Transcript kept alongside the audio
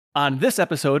On this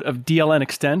episode of DLN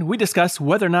Extend, we discuss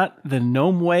whether or not the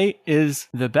GNOME way is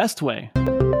the best way.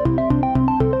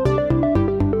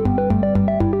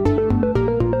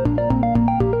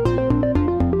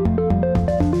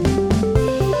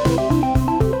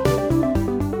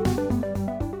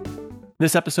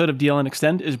 This episode of DLN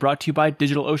Extend is brought to you by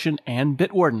DigitalOcean and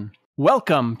Bitwarden.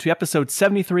 Welcome to episode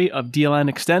 73 of DLN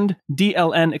Extend.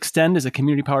 DLN Extend is a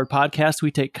community-powered podcast. We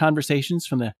take conversations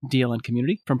from the DLN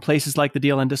community, from places like the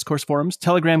DLN Discourse Forums,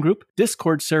 Telegram group,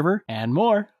 Discord server, and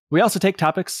more. We also take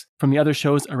topics from the other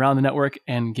shows around the network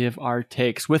and give our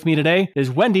takes. With me today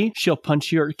is Wendy. She'll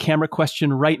punch your camera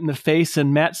question right in the face,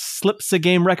 and Matt slips a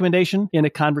game recommendation in a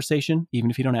conversation,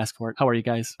 even if you don't ask for it. How are you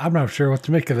guys? I'm not sure what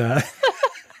to make of that.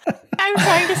 I'm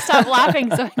trying to stop laughing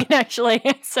so I can actually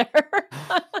answer.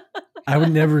 I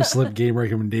would never slip game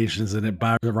recommendations in it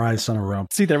by the rise on a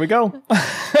rump. See, there we go.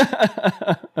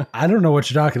 I don't know what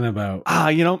you're talking about.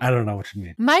 I don't know what you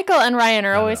mean. Michael and Ryan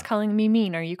are always calling me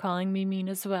mean. Are you calling me mean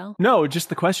as well? No, just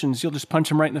the questions. You'll just punch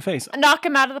them right in the face. Knock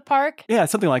him out of the park? Yeah,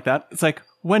 something like that. It's like,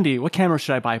 Wendy, what camera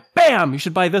should I buy? Bam! You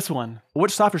should buy this one.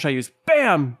 Which software should I use?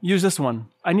 Bam! Use this one.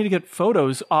 I need to get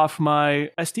photos off my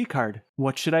SD card.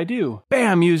 What should I do?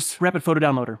 Bam! Use Rapid Photo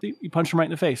Downloader. See, you punch them right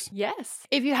in the face. Yes.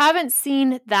 If you haven't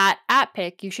seen that app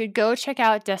pick, you should go check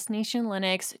out Destination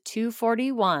Linux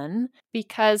 241,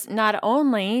 because not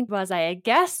only was I a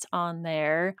guest on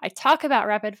there, I talk about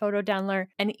Rapid Photo Downloader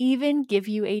and even give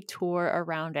you a tour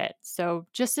around it. So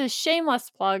just a shameless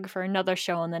plug for another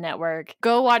show on the network.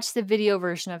 Go watch the video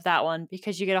version of that one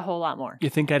because you get a whole lot more. You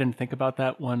think I didn't think about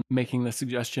that when making the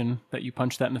suggestion that you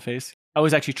punch that in the face? I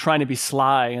was actually trying to be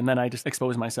sly, and then I just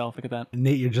exposed myself. Look at that.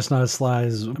 Nate, you're just not as sly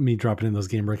as me dropping in those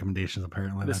game recommendations,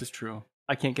 apparently. This is true.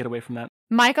 I can't get away from that.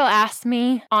 Michael asked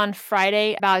me on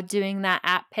Friday about doing that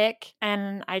app pick,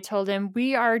 and I told him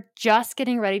we are just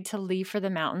getting ready to leave for the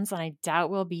mountains, and I doubt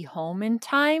we'll be home in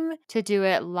time to do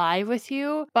it live with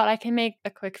you, but I can make a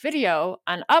quick video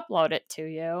and upload it to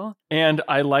you. And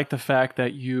I like the fact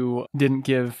that you didn't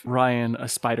give Ryan a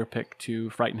spider pick to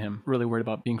frighten him. Really worried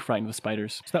about being frightened with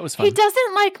spiders. So that was fun. He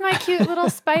doesn't like my cute little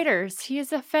spiders. He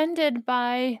is offended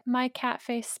by my cat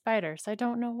face spiders. I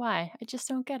don't know why. I just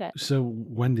don't get it. So,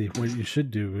 Wendy, what you should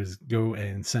do is go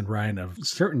and send Ryan a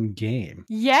certain game.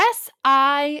 Yes,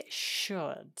 I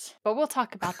should. But we'll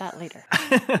talk about that later.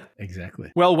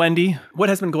 Exactly. Well, Wendy, what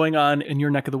has been going on in your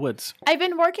neck of the woods? I've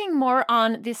been working more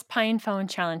on this PinePhone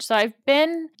challenge. So I've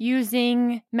been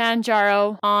using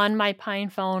Manjaro on my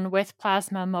PinePhone with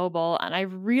Plasma Mobile, and I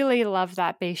really love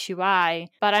that base UI,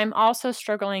 but I'm also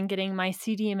struggling getting my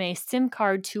CDMA SIM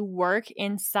card to work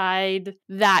inside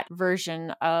that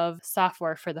version of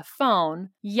software for the phone.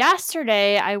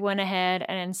 Yesterday, I went ahead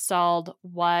and installed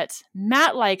what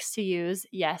Matt likes to use.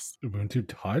 Yes. Ubuntu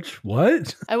Touch?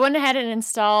 What? I went ahead and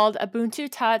installed Ubuntu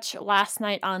Touch last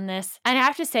night on this. And I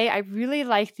have to say, I really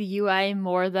like the UI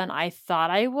more than I thought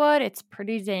I would. It's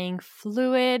pretty dang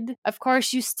fluid. Of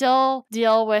course, you still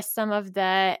deal with some of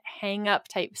the hang up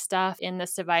type stuff in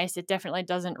this device. It definitely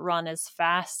doesn't run as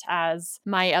fast as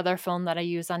my other phone that I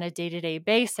use on a day-to-day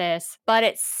basis. But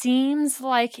it seems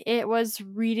like it was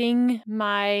reading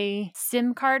my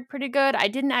SIM card pretty good. I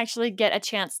didn't actually get a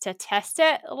chance to test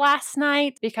it last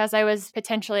night because I was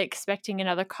potentially expecting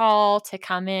another call to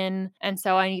come in. And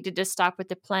so I needed to stop with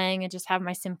the playing and just have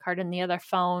my SIM card in the other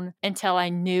phone until I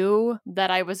knew that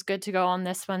I was good to go on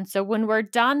this one. So when we're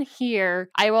done here,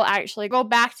 I will actually go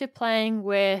back to playing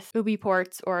with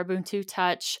UbiPorts or Ubuntu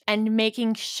Touch and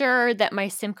making sure that my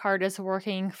SIM card is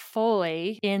working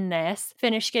fully in this.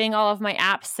 Finish getting all of my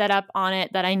apps set up on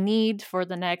it that I need for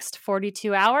the next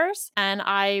 42 hours. And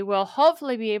I will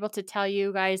hopefully be able to tell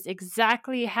you guys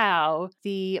exactly how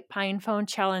the PinePhone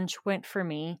challenge went for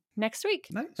me next week.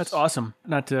 Nice. That's awesome.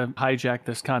 Not to hijack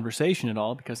this conversation at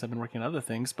all, because I've been working on other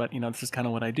things, but this is kind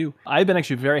of what I do. I've been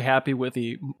actually very happy with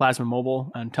the Plasma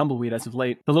Mobile and Tumbleweed as of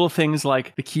late. The little things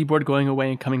like the keyboard going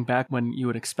away and coming back when you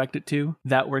would expect it to,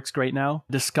 that works great now.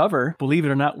 Discover, believe it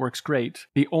or not, works great.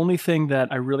 The only thing that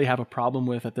I really have a problem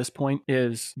with at this point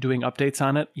is doing updates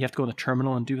on it. You have to go in the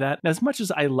terminal and do that. And as much as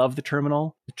I love the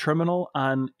terminal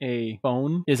on a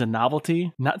phone is a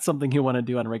novelty, not something you want to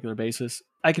do on a regular basis.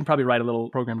 I can probably write a little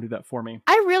program to do that for me.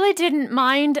 I really didn't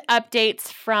mind updates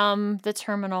from the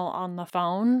terminal on the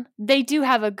phone. They do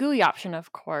have a GUI option,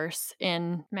 of course,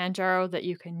 in Manjaro that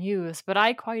you can use, but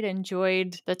I quite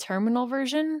enjoyed the terminal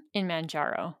version in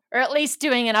Manjaro. Or at least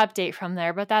doing an update from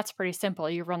there, but that's pretty simple.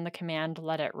 You run the command,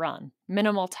 let it run.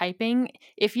 Minimal typing.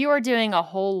 If you are doing a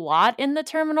whole lot in the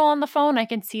terminal on the phone, I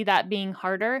can see that being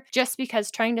harder, just because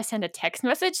trying to send a text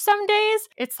message some days,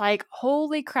 it's like,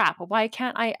 holy crap, why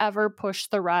can't I ever push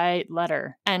the right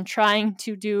letter. And trying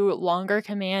to do longer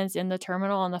commands in the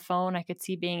terminal on the phone, I could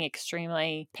see being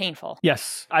extremely painful.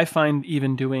 Yes, I find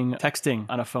even doing texting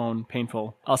on a phone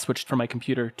painful. I'll switch from my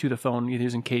computer to the phone, either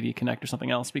using KD Connect or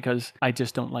something else, because I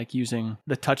just don't like using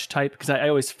the touch type, because I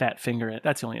always fat finger it.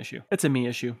 That's the only issue. It's a me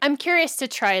issue. I'm curious to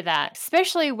try that,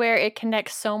 especially where it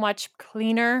connects so much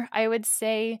cleaner, I would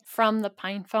say, from the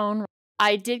PinePhone.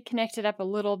 I did connect it up a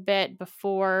little bit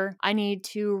before. I need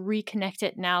to reconnect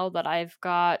it now that I've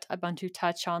got Ubuntu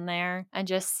Touch on there and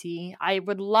just see. I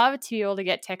would love to be able to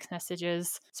get text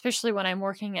messages, especially when I'm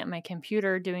working at my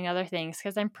computer doing other things,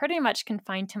 because I'm pretty much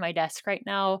confined to my desk right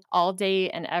now all day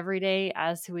and every day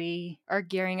as we are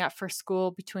gearing up for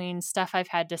school, between stuff I've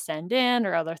had to send in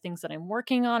or other things that I'm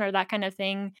working on or that kind of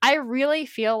thing. I really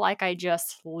feel like I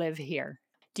just live here.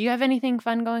 Do you have anything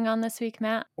fun going on this week,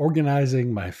 Matt?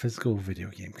 Organizing my physical video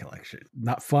game collection.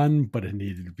 Not fun, but it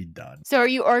needed to be done. So are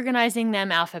you organizing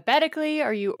them alphabetically?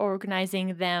 Are you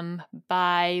organizing them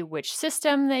by which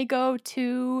system they go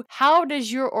to? How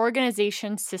does your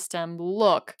organization system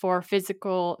look for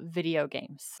physical video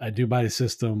games? I do by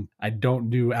system. I don't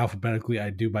do alphabetically. I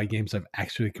do by games I've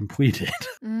actually completed.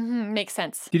 Makes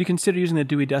sense. Did you consider using the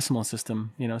Dewey Decimal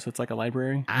System? So it's like a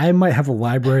library? I might have a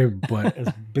library, but as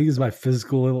big as my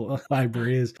physical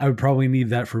library is, I would probably need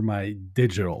that for my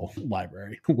digital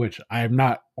library, which I am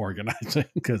not organizing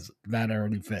because that I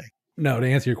already fixed. No, to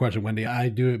answer your question, Wendy, I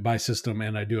do it by system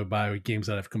and I do it by games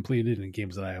that I've completed and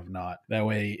games that I have not. That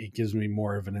way it gives me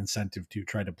more of an incentive to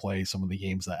try to play some of the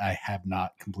games that I have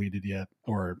not completed yet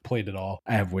or played at all.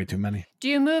 I have way too many. Do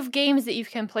you move games that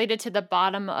you've completed to the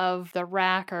bottom of the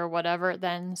rack or whatever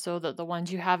then, so that the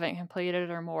ones you haven't completed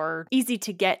are more easy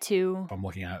to get to? If I'm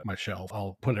looking at my shelf,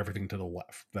 I'll put everything to the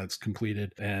left that's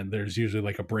completed. And there's usually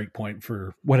like a breakpoint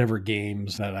for whatever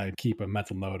games that I keep a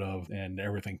mental note of. And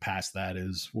everything past that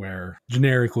is where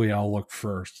generically I'll look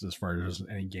first as far as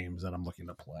any games that I'm looking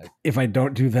to play. If I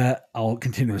don't do that, I'll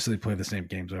continuously play the same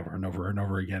games over and over and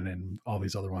over again. And all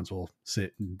these other ones will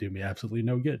sit and do me absolutely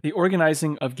no good. The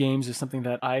organizing of games is something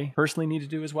that I personally need to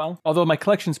do as well. Although my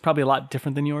collection is probably a lot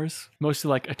different than yours. Mostly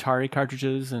like Atari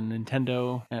cartridges and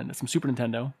Nintendo and some Super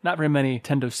Nintendo. Not very many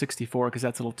Nintendo 64 because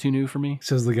that's a little too new for me.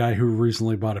 Says the guy who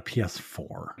recently bought a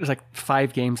PS4. There's like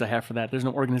 5 games I have for that. There's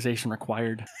no organization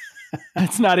required.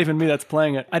 It's not even me that's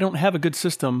playing it. I don't have a good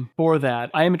system for that.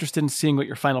 I am interested in seeing what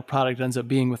your final product ends up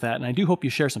being with that. And I do hope you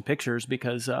share some pictures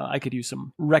because I could use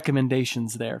some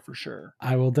recommendations there for sure.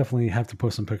 I will definitely have to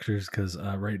post some pictures because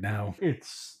right now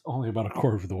it's only about a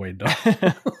quarter of the way done.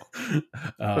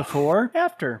 Before?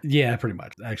 After? Yeah, pretty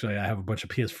much. Actually, I have a bunch of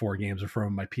PS4 games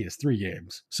from my PS3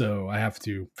 games. So I have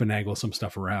to finagle some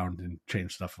stuff around and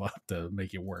change stuff up to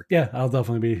make it work. Yeah, I'll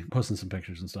definitely be posting some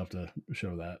pictures and stuff to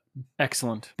show that.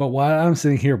 Excellent. But while I'm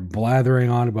sitting here blathering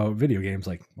on about video games,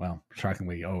 like, well,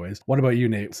 shockingly always, what about you,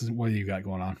 Nate? What do you got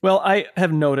going on? Well, I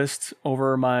have noticed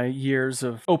over my years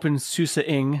of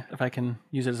OpenSUSE-ing, if I can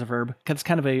use it as a verb, it's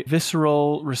kind of a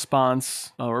visceral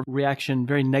response or reaction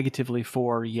very negatively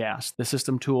for YAST, the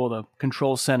system tool, the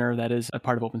control center that is a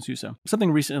part of OpenSUSE.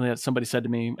 Something recently that somebody said to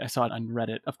me, I saw it on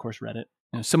Reddit, of course, Reddit.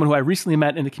 Someone who I recently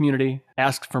met in the community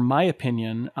asked for my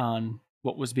opinion on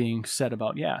what was being said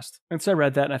about YAST. And so I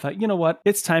read that and I thought, you know what?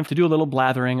 It's time to do a little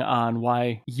blathering on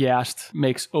why YAST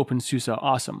makes OpenSUSE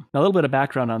awesome. Now, a little bit of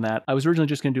background on that. I was originally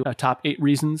just going to do a top 8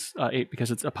 reasons, 8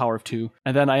 because it's a power of 2.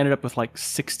 And then I ended up with like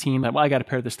 16. Well, I got to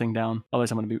pare this thing down.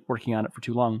 Otherwise, I'm going to be working on it for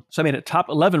too long. So I made it top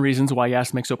 11 reasons why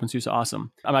YAST makes OpenSUSE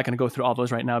awesome. I'm not going to go through all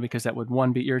those right now because that would,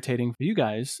 one, be irritating for you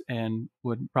guys and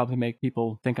would probably make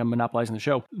people think I'm monopolizing the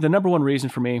show. The number one reason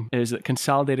for me is that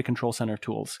consolidated control center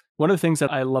tools. One of the things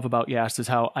that I love about YAST is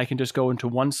how I can just go into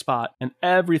one spot and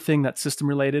everything that's system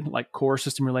related, like core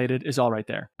system related, is all right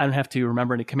there. I don't have to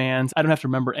remember any commands. I don't have to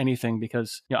remember anything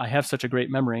because I have such a great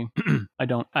memory.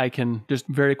 I can just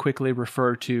very quickly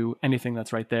refer to anything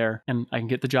that's right there and I can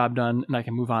get the job done and I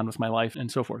can move on with my life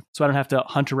and so forth. So I don't have to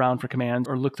hunt around for commands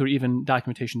or look through even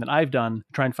documentation that I've done,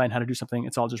 try and find how to do something.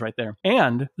 It's all just right there.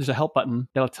 And there's a help button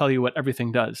that'll tell you what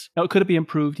everything does. Now, could it be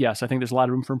improved? Yes, I think there's a lot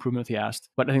of room for improvement with YAST,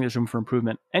 but I think there's room for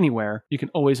improvement anywhere. You can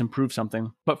always improve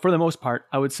something. But for the most part,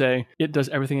 I would say it does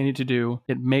everything I need to do.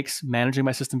 It makes managing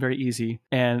my system very easy.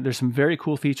 And there's some very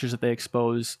cool features that they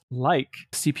expose, like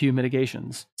CPU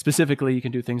mitigations. Specifically, you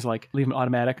can do things like leave them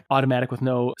automatic with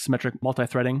no symmetric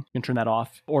multi-threading. You can turn that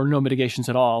off, or no mitigations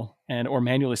at all. and or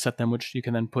manually set them, which you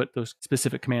can then put those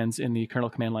specific commands in the kernel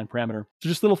command line parameter. So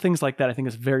just little things like that I think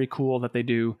is very cool that they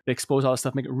do. They expose all this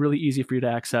stuff, make it really easy for you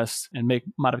to access and make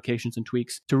modifications and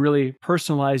tweaks to really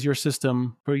personalize your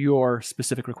system for your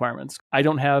specific requirements. I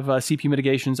don't have CPU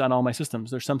mitigations on all my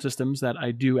systems. There's some systems that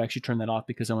I do actually turn that off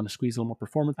because I want to squeeze a little more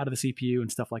performance out of the CPU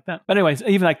and stuff like that. But anyways,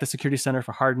 even like the Security Center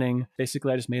for hardening,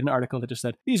 basically I just made an article that just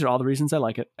said, these are all the reasons I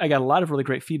like it. I got a lot of really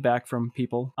great feedback from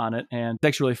people on it, and it's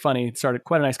actually really funny. It started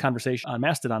quite a nice conversation on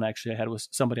Mastodon actually I had with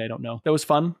somebody I don't know. That was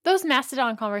fun. Those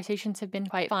Mastodon conversations have been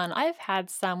quite fun. I've had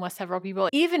some with several people,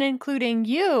 even including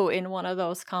you in one of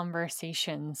those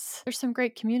conversations. There's some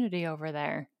great community over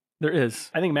there. There is.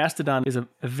 I think Mastodon is a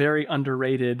very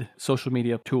underrated social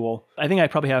media tool. I think I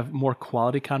probably have more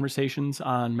quality conversations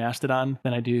on Mastodon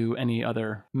than I do any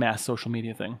other mass social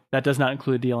media thing. That does not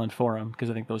include DLN Forum,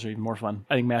 because I think those are even more fun.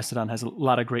 I think Mastodon has a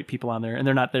lot of great people on there, and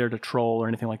they're not there to troll or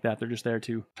anything like that. They're just there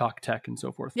to talk tech and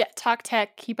so forth. Yeah, talk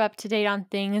tech, keep up to date on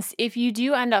things. If you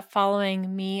do end up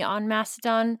following me on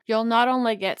Mastodon, you'll not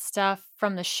only get stuff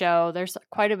from the show, there's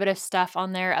quite a bit of stuff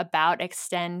on there about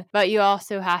Extend, but you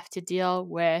also have to deal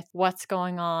with what's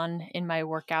going on in my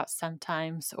workouts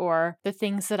sometimes, or the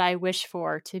things that I wish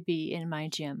for to be in my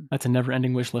gym. That's a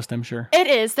never-ending wish list, I'm sure. It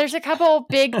is. There's a couple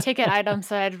big ticket items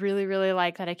that I'd really, really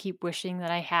like that I keep wishing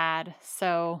that I had.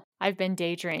 So I've been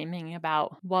daydreaming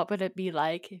about what would it be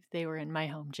like if they were in my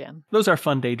home gym. Those are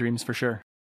fun daydreams for sure.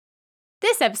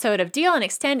 This episode of DLN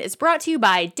Extend is brought to you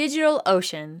by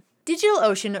DigitalOcean.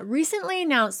 DigitalOcean recently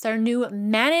announced their new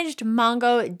Managed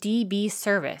MongoDB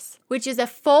service, which is a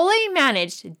fully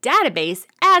managed database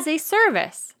as a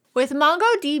service. With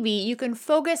MongoDB, you can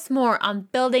focus more on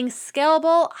building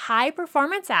scalable,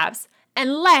 high-performance apps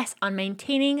and less on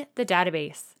maintaining the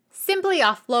database. Simply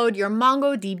offload your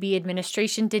MongoDB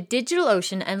administration to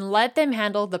DigitalOcean and let them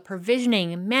handle the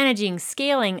provisioning, managing,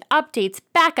 scaling, updates,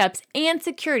 backups, and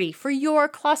security for your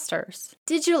clusters.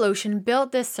 DigitalOcean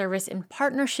built this service in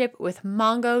partnership with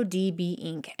MongoDB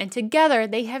Inc., and together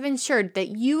they have ensured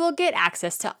that you will get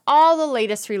access to all the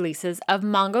latest releases of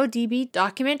MongoDB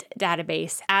document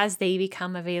database as they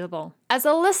become available. As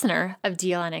a listener of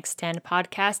DLN Extend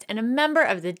podcast and a member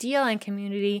of the DLN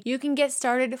community, you can get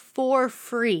started for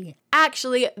free.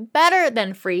 Actually, better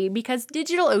than free, because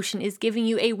DigitalOcean is giving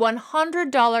you a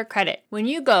 $100 credit when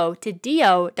you go to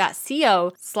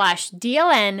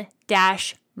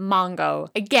do.co/DLN-Mongo.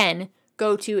 Again,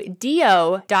 go to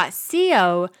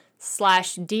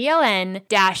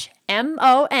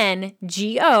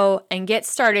do.co/DLN-MONGO and get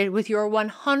started with your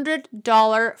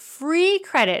 $100 free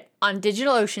credit on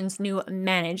DigitalOcean's new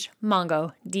Managed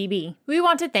MongoDB. We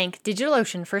want to thank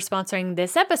DigitalOcean for sponsoring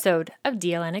this episode of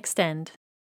DLN Extend.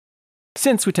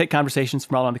 Since we take conversations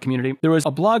from all around the community, there was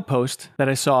a blog post that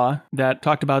I saw that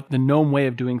talked about the GNOME way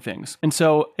of doing things. And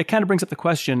so it kind of brings up the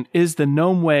question, is the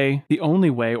GNOME way the only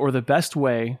way or the best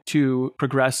way to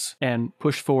progress and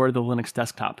push forward the Linux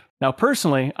desktop? Now,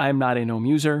 personally, I'm not a GNOME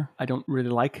user. I don't really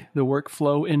like the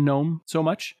workflow in GNOME so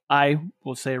much. I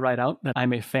will say right out that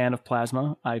I'm a fan of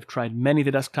Plasma. I've tried many of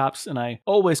the desktops, and I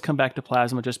always come back to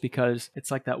Plasma just because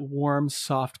it's like that warm,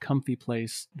 soft, comfy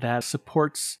place that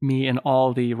supports me in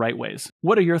all the right ways.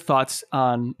 What are your thoughts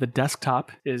on the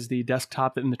desktop? Is the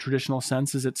desktop in the traditional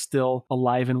sense, is it still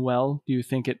alive and well? Do you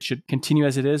think it should continue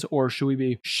as it is, or should we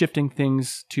be shifting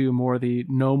things to more the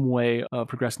GNOME way of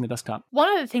progressing the desktop?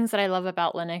 One of the things that I love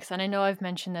about Linux, and I know I've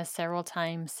mentioned this several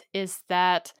times, is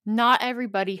that not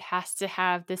everybody has to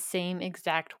have the same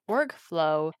exact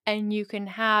workflow, and you can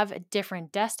have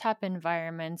different desktop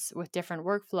environments with different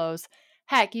workflows.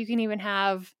 Heck, you can even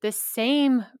have the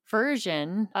same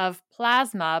version of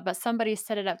Plasma, but somebody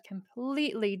set it up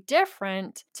completely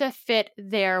different to fit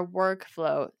their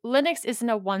workflow. Linux isn't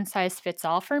a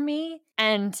one-size-fits-all for me.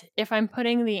 And if I'm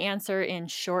putting the answer in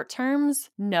short terms,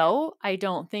 no, I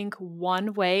don't think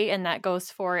one way, and that goes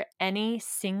for any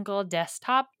single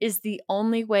desktop, is the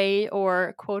only way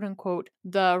or quote unquote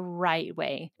the right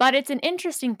way. But it's an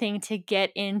interesting thing to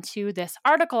get into this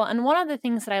article. And one of the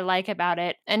things that I like about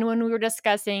it, and when we were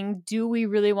discussing, do we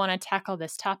really want to tackle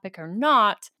this topic or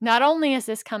not only is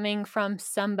this coming from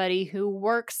somebody who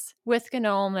works with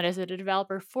GNOME, that is a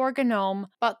developer for GNOME,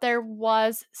 but there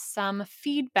was some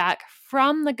feedback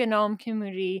from the GNOME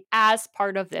community as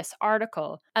part of this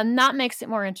article. And that makes it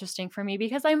more interesting for me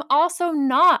because I'm also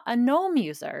not a GNOME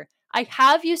user. I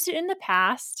have used it in the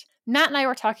past. Matt and I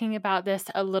were talking about this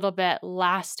a little bit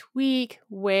last week,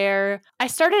 where I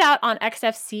started out on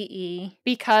XFCE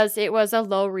because it was a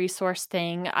low resource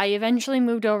thing. I eventually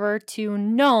moved over to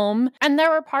GNOME, and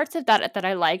there were parts of that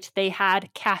I liked. They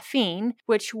had Caffeine,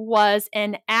 which was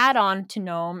an add-on to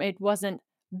GNOME. It wasn't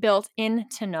built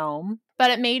into GNOME. but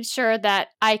it made sure that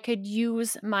I could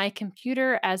use my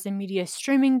computer as a media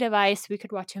streaming device. We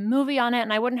could watch a movie on it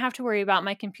and I wouldn't have to worry about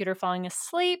my computer falling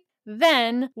asleep.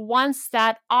 Then, once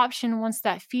that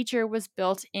feature was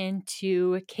built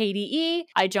into KDE,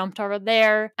 I jumped over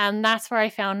there, and that's where I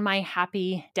found my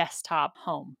happy desktop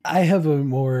home. I have a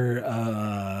more,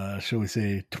 shall we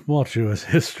say, tumultuous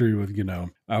history with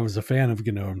GNOME. I was a fan of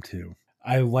GNOME too.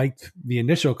 I liked the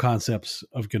initial concepts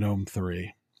of GNOME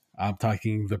 3. I'm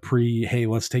talking the hey,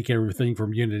 let's take everything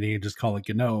from Unity and just call it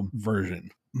GNOME version.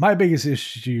 My biggest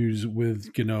issues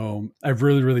with GNOME, I've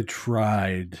really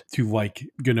tried to like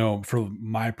GNOME for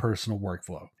my personal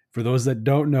workflow. For those that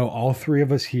don't know, all three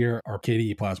of us here are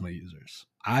KDE Plasma users.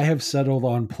 I have settled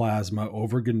on Plasma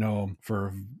over GNOME for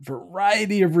a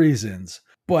variety of reasons.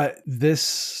 But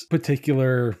this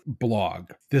particular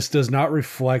blog, this does not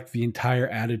reflect the entire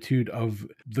attitude of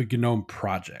the GNOME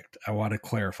project. I want to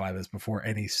clarify this before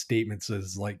any statements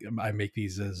as like I make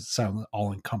these as sound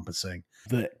all encompassing.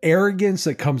 The arrogance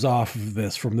that comes off of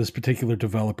this from this particular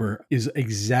developer is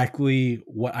exactly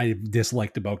what I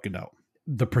disliked about GNOME.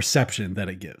 The perception that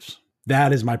it gives.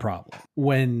 That is my problem.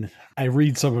 When I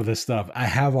read some of this stuff, I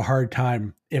have a hard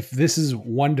time. If this is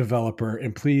one developer,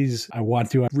 and please, I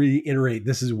want to reiterate,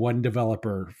 this is one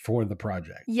developer for the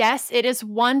project. Yes, it is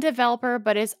one developer,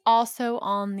 but it's also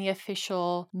on the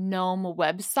official GNOME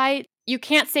website. You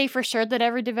can't say for sure that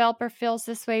every developer feels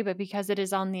this way, but because it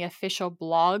is on the official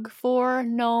blog for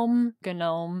GNOME,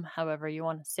 however you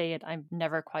want to say it, I'm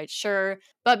never quite sure.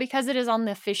 But because it is on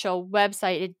the official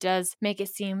website, it does make it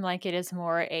seem like it is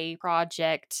more a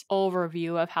project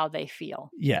overview of how they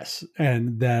feel. Yes,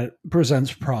 and that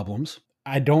presents problems.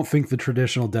 I don't think the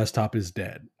traditional desktop is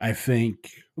dead. I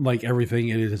think, like everything,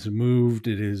 it has moved,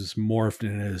 it is morphed,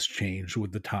 and it has changed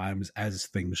with the times as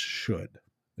things should.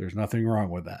 There's nothing wrong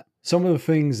with that. Some of the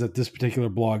things that this particular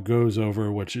blog goes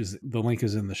over, which is the link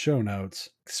is in the show notes,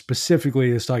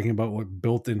 specifically is talking about what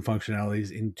built-in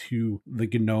functionalities into the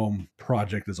GNOME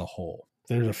project as a whole.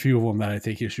 There's a few of them that I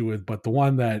take issue with, but the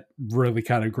one that really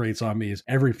kind of grates on me is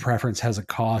every preference has a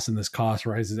cost, and this cost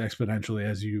rises exponentially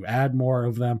as you add more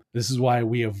of them. This is why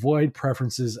we avoid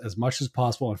preferences as much as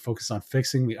possible and focus on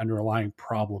fixing the underlying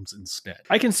problems instead.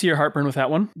 I can see your heartburn with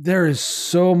that one. There is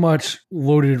so much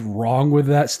loaded wrong with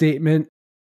that statement.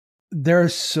 There are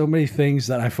so many things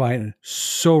that I find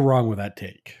so wrong with that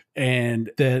take. And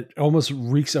that almost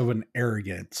reeks of an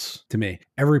arrogance to me.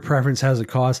 Every preference has a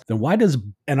cost. Then why does,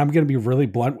 and I'm going to be really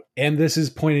blunt, and this is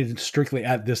pointed strictly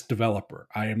at this developer.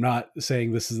 I am not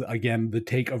saying this is, again, the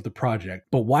take of the project.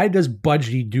 But why does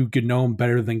Budgie do GNOME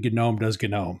better than GNOME does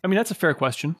GNOME? I mean, that's a fair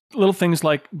question. Little things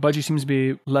like Budgie seems to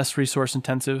be less resource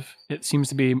intensive. It seems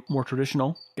to be more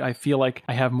traditional. I feel like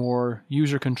I have more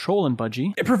user control in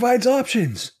Budgie. It provides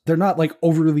options. They're not like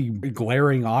overly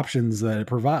glaring options that it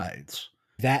provides.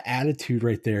 That attitude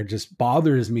right there just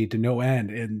bothers me to no end.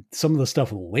 And some of the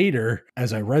stuff later,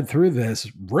 as I read through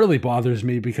this, really bothers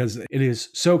me because it is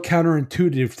so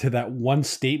counterintuitive to that one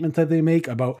statement that they make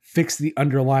about fix the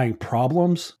underlying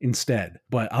problems instead.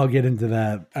 But I'll get into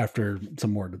that after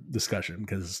some more discussion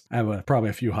because I have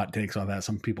probably a few hot takes on that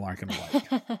some people aren't going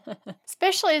to like.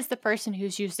 Especially as the person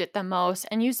who's used it the most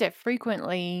and used it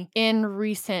frequently in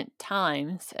recent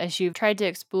times, as you've tried to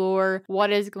explore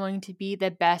what is going to be the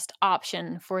best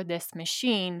option for this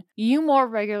machine, you more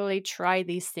regularly try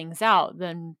these things out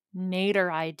than Nate or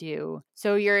I do.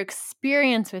 So your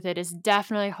experience with it is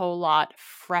definitely a whole lot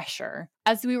fresher.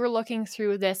 As we were looking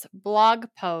through this blog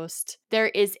post, there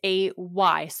is a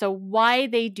why. So why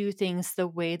they do things the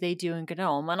way they do in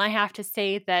GNOME. And I have to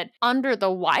say that under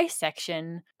the why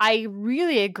section, I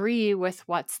really agree with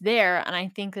what's there. And I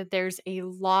think that there's a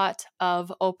lot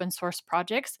of open source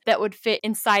projects that would fit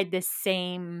inside this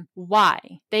same why.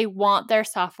 They want their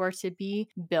software to be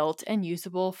built and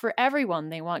usable for everyone.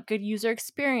 They want good user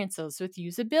experiences with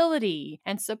usability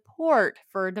and support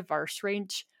for a diverse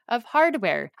range of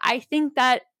hardware. I think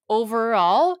that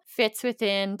overall fits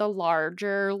within the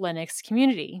larger Linux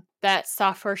community. That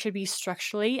software should be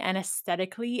structurally and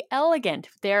aesthetically elegant.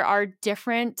 There are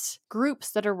different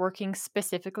groups that are working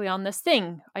specifically on this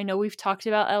thing. I know we've talked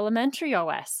about Elementary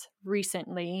OS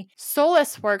recently.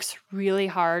 Solus works really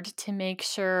hard to make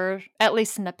sure, at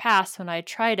least in the past when I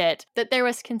tried it, that there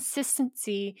was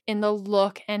consistency in the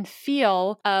look and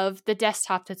feel of the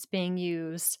desktop that's being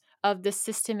used, of the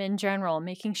system in general,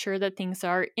 making sure that things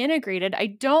are integrated. I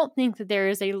don't think that there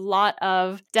is a lot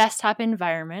of desktop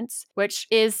environments, which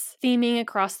is theming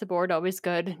across the board always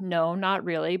good. No, not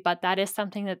really, but that is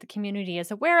something that the community is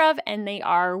aware of and they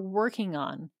are working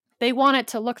on. They want it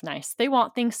to look nice. They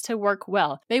want things to work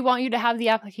well. They want you to have the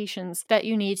applications that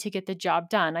you need to get the job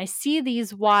done. I see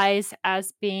these whys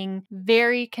as being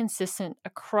very consistent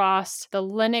across the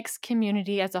Linux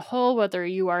community as a whole, whether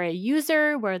you are a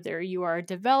user, whether you are a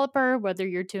developer, whether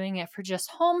you're doing it for just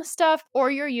home stuff, or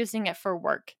you're using it for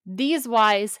work. These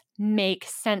whys make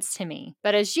sense to me.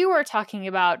 But as you were talking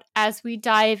about, as we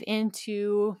dive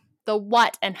into the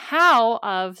what and how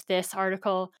of this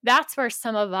article, that's where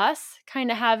some of us kind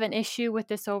of have an issue with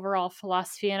this overall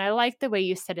philosophy. And I like the way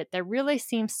you said it. There really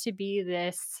seems to be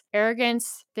this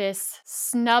arrogance, this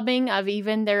snubbing of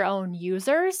even their own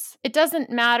users. It doesn't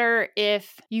matter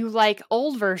if you like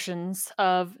old versions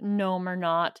of GNOME or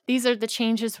not. These are the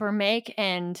changes we're making,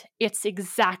 and it's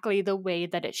exactly the way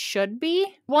that it should be.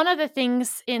 One of the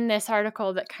things in this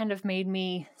article that kind of made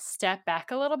me step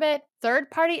back a little bit,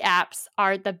 third-party apps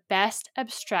are the best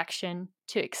abstraction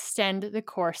to extend the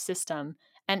core system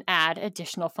and add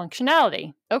additional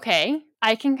functionality. Okay,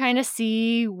 I can kind of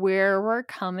see where we're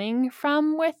coming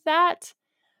from with that.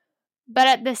 But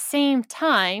at the same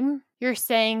time, you're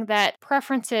saying that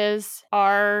preferences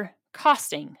are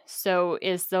costing. So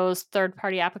is those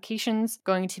third-party applications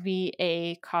going to be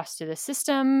a cost to the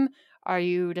system? Are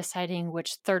you deciding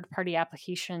which third-party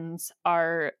applications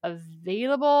are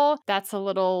available? That's a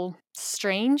little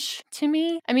strange to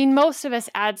me. I mean, most of us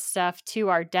add stuff to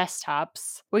our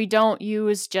desktops. We don't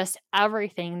use just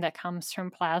everything that comes from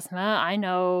Plasma. I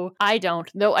know I don't,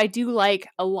 though I do like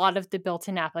a lot of the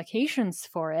built-in applications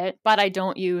for it, but I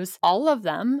don't use all of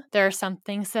them. There are some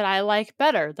things that I like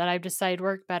better, that I've decided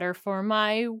work better for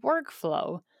my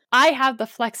workflow. I have the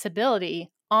flexibility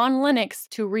on Linux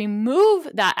to remove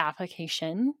that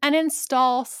application and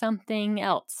install something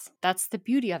else. That's the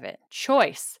beauty of it.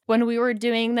 Choice. When we were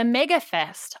doing the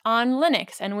MegaFest on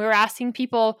Linux and we were asking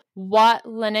people what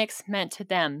Linux meant to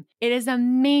them, it is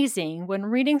amazing when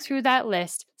reading through that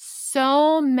list,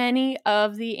 so many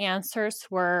of the answers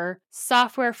were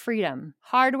software freedom,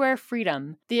 hardware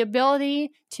freedom, the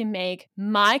ability to make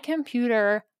my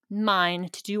computer mine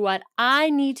to do what I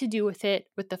need to do with it,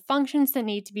 with the functions that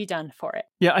need to be done for it.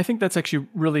 Yeah, I think that's actually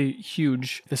really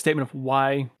huge, the statement of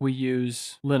why we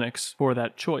use Linux for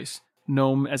that choice.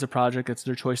 GNOME as a project, it's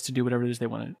their choice to do whatever it is they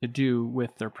want to do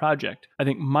with their project. I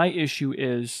think my issue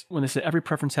is when they say every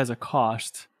preference has a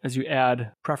cost, as you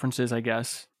add preferences, I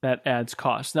guess, that adds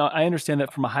cost. Now, I understand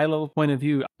that from a high-level point of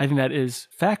view, I think that is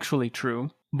factually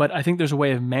true, but I think there's a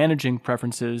way of managing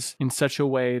preferences in such a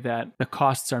way that the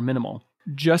costs are minimal.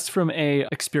 Just from a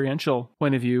experiential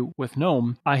point of view with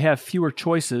GNOME, I have fewer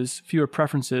choices, fewer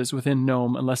preferences within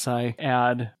GNOME unless I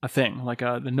add a thing like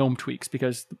the GNOME tweaks,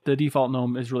 because the default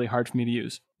GNOME is really hard for me to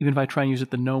use. Even if I try and use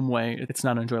it the GNOME way, it's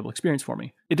not an enjoyable experience for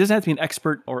me. It doesn't have to be an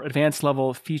expert or advanced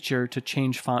level feature to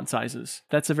change font sizes.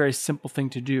 That's a very simple thing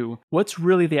to do. What's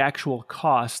really the actual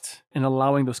cost in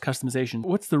allowing those customizations?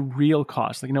 What's the real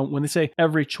cost? Like, when they say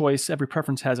every choice, every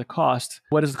preference has a cost,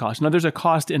 what is the cost? Now, there's a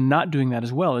cost in not doing that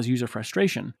as well as user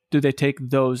frustration. Do they take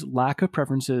those lack of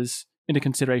preferences into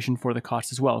consideration for the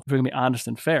cost as well? If we're going to be honest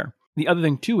and fair. The other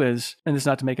thing too is, and this is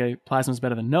not to make Plasma is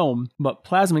better than GNOME, but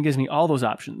Plasma gives me all those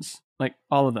options. Like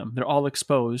all of them. They're all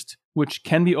exposed, which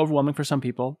can be overwhelming for some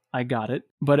people. I got it.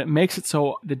 But it makes it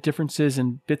so the differences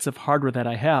in bits of hardware that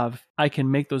I have, I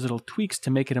can make those little tweaks to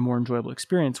make it a more enjoyable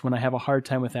experience when I have a hard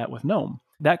time with that with GNOME.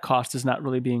 That cost is not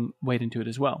really being weighed into it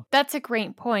as well. That's a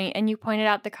great point. And you pointed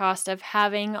out the cost of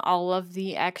having all of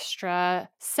the extra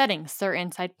settings that are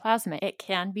inside Plasma. It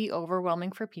can be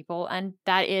overwhelming for people. And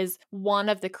that is one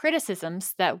of the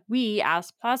criticisms that we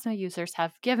as Plasma users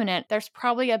have given it. There's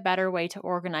probably a better way to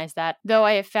organize that, though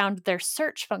I have found their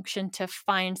search function to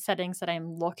find settings that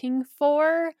I'm looking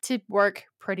for to work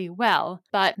pretty well.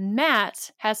 But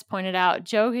Matt has pointed out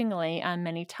jokingly on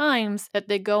many times that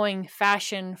the going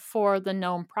fashion for the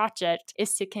GNOME project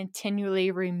is to continually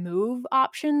remove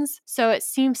options. So it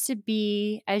seems to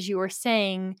be, as you were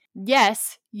saying,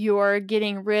 yes, you're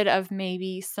getting rid of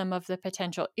maybe some of the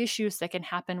potential issues that can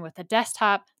happen with a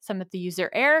desktop, some of the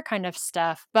user error kind of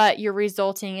stuff, but you're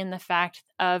resulting in the fact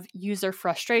of user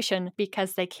frustration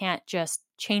because they can't just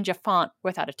change a font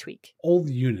without a tweak. Old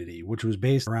Unity, which was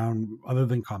based around, other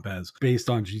than Compaz, based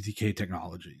on GTK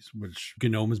technologies, which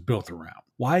GNOME is built around.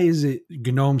 Why is it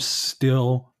GNOME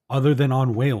still, other than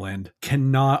on Wayland,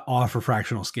 cannot offer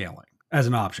fractional scaling as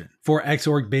an option for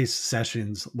Xorg-based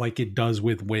sessions like it does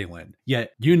with Wayland?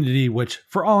 Yet Unity, which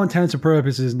for all intents and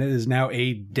purposes is now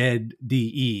a dead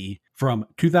DE, from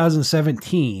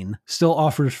 2017 still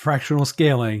offers fractional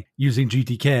scaling using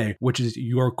GTK, which is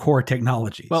your core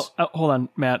technologies. Well, hold on,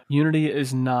 Matt. Unity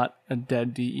is not a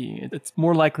dead DE. It's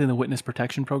more likely in the witness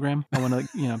protection program. I want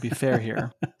to, be fair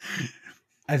here.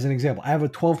 as an example, I have a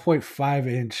 12.5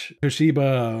 inch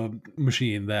Toshiba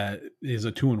machine that is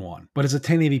a 2-in-1, but it's a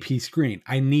 1080p screen.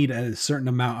 I need a certain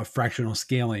amount of fractional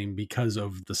scaling because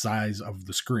of the size of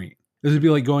the screen. This would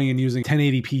be like going and using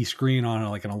 1080p screen on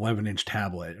like an 11-inch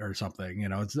tablet or something. You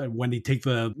know, it's when you take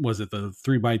the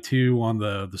 3x2 on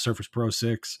the Surface Pro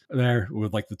 6 there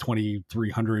with like the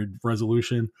 2300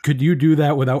 resolution. Could you do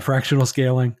that without fractional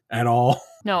scaling at all?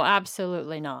 No,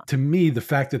 absolutely not. To me, the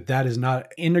fact that that is not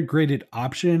an integrated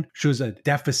option shows a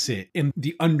deficit in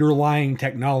the underlying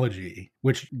technology,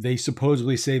 which they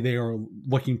supposedly say they are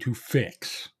looking to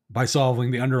fix by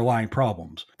solving the underlying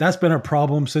problems. That's been a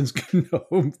problem since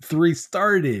GNOME 3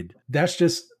 started. That's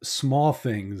just small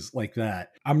things like that.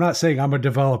 I'm not saying I'm a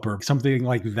developer. Something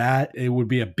like that, it would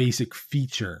be a basic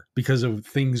feature because of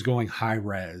things going high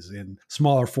res and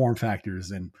smaller form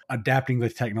factors and adapting the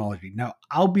technology. Now,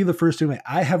 I'll be the first to admit,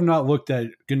 I have not looked at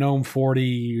GNOME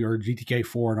 40 or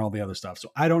GTK4 and all the other stuff. So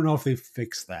I don't know if they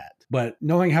fixed that. But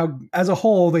knowing how, as a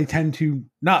whole, they tend to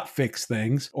not fix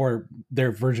things, or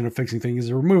their version of fixing things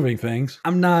is removing things,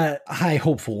 I'm not high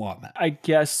hopeful on that. I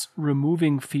guess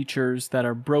removing features that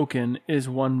are broken is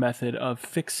one method of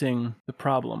fixing the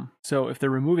problem. So if they're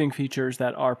removing features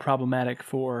that are problematic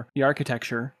for the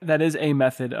architecture, that is a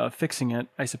method of fixing it,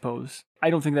 I suppose. I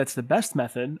don't think that's the best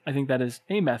method. I think that is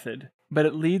a method. But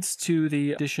it leads to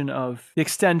the addition of the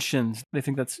extensions. They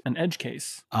think that's an edge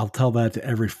case. I'll tell that to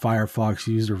every Firefox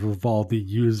user, Vivaldi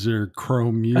user,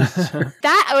 Chrome user.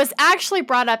 That was actually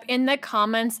brought up in the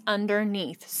comments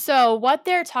underneath. So what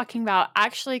they're talking about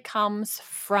actually comes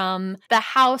from the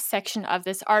how section of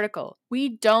this article. We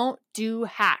don't do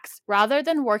hacks. Rather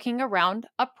than working around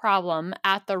a problem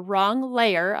at the wrong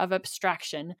layer of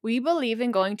abstraction, we believe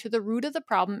in going to the root of the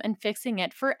problem and fixing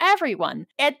it for everyone.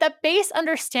 At the base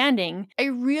understanding, I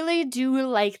really do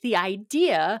like the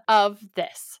idea of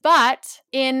this. But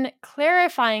in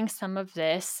clarifying some of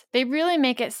this, they really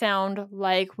make it sound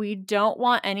like we don't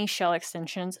want any shell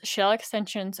extensions. Shell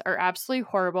extensions are absolutely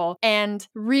horrible, and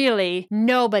really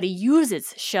nobody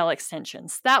uses shell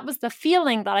extensions. That was the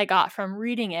feeling that I got from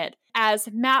reading it. As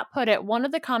Matt put it, one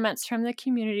of the comments from the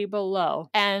community below,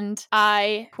 and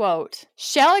I quote,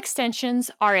 "Shell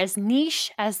extensions are as niche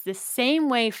as the same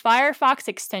way Firefox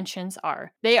extensions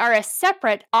are. They are a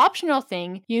separate, optional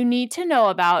thing you need to know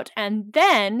about and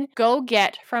then go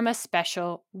get from a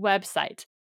special website."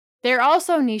 They're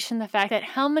also niche in the fact that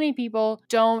how many people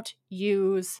don't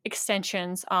use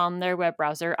extensions on their web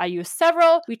browser. I use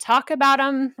several. We talk about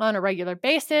them on a regular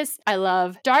basis. I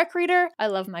love Darkreader. I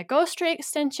love my Ghostray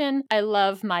extension. I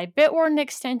love my Bitwarden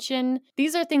extension.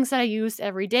 These are things that I use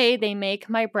every day. They make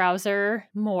my browser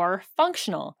more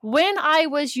functional. When I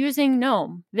was using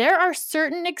GNOME, there are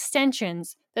certain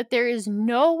extensions that there is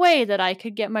no way that I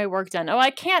could get my work done. Oh,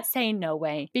 I can't say no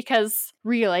way, because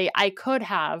really I could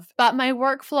have. But my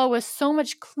workflow was so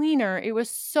much cleaner. It was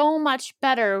so much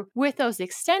better with those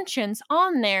extensions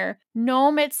on there.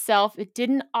 GNOME itself, it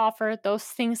didn't offer those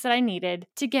things that I needed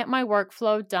to get my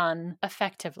workflow done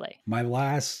effectively. My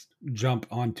last jump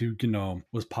onto GNOME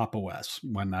was Pop! OS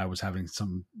when I was having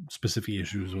some specific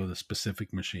issues with a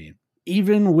specific machine.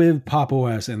 Even with Pop!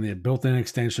 OS and the built-in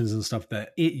extensions and stuff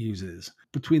that it uses,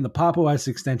 between the Pop! OS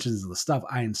extensions and the stuff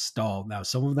I installed, now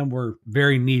some of them were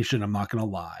very niche, and I'm not going to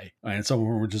lie, and some of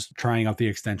them were just trying out the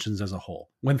extensions as a whole.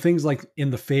 When things like in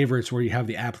the favorites, where you have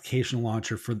the application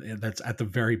launcher that's at the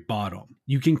very bottom,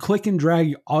 you can click and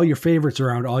drag all your favorites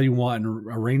around all you want and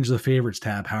arrange the favorites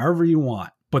tab however you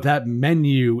want. But that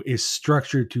menu is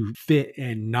structured to fit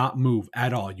and not move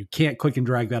at all. You can't click and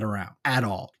drag that around at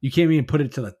all. You can't even put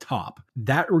it to the top.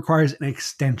 That requires an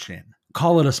extension.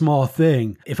 Call it a small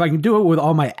thing. If I can do it with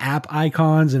all my app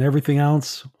icons and everything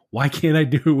else, why can't I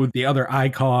do it with the other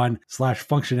icon /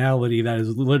 functionality that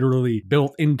is literally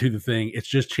built into the thing? It's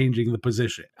just changing the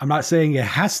position. I'm not saying it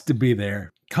has to be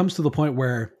there. It comes to the point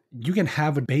where you can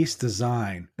have a base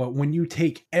design, but when you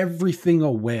take everything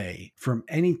away from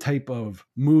any type of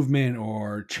movement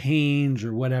or change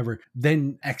or whatever,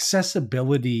 then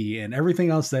accessibility and everything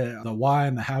else, that the why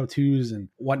and the how-tos and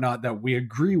whatnot that we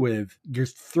agree with, you're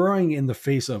throwing in the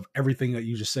face of everything that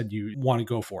you just said you want to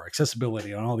go for,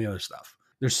 accessibility and all the other stuff.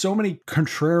 There's so many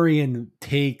contrarian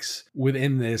takes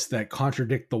within this that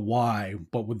contradict the why,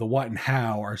 but with the what and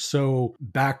how are so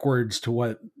backwards to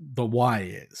what the why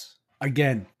is.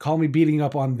 Again, call me beating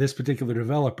up on this particular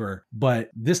developer, but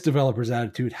this developer's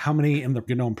attitude, how many in the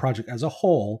GNOME project as a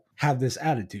whole have this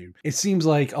attitude? It seems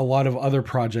like a lot of other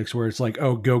projects where it's like,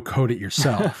 oh, go code it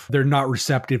yourself. They're not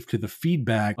receptive to the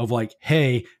feedback of like,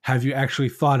 hey, have you actually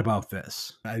thought about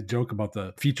this? I joke about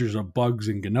the features of bugs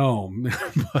in GNOME,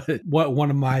 but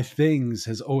one of my things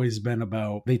has always been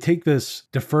about, they take this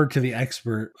defer to the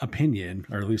expert opinion,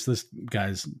 or at least this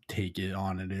guy's take it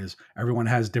on it is, everyone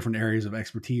has different areas of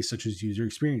expertise, such as user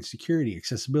experience, security,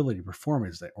 accessibility,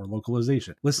 performance, or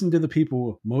localization. Listen to the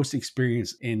people most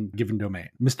experienced in given domain.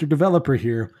 Mr. Developer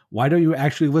here, why don't you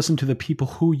actually listen to the people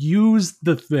who use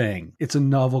the thing? It's a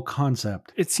novel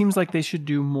concept. It seems like they should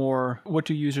do more. What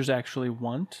do users actually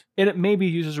want? And maybe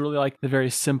users really like the very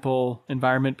simple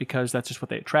environment because that's just what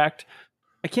they attract.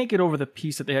 I can't get over the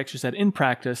piece that they actually said in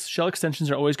practice, shell extensions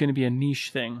are always going to be a niche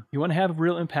thing. You want to have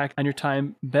real impact on your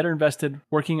time, better invested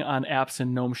working on apps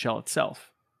in GNOME Shell itself.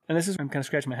 And this is, I'm kind of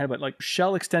scratching my head, but like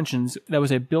shell extensions, that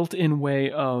was a built-in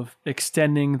way of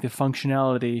extending the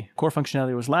functionality, core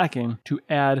functionality was lacking, to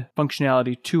add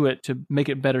functionality to it to make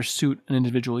it better suit an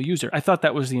individual user. I thought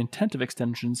that was the intent of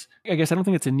extensions. I guess I don't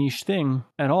think it's a niche thing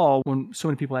at all when so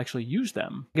many people actually use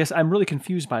them. I guess I'm really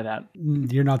confused by that.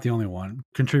 You're not the only one.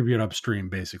 Contribute upstream,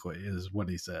 basically, is what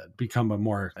he said. Become a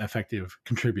more effective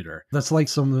contributor. That's like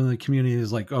some of the community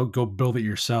is like, oh, go build it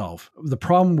yourself. The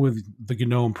problem with the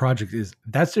GNOME project is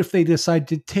that's if they decide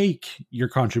to take your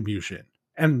contribution.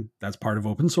 And that's part of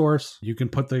open source. You can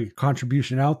put the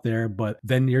contribution out there, but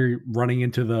then you're running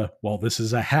into the, well, this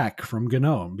is a hack from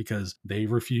GNOME because they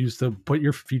refuse to put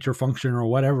your feature function or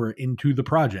whatever into the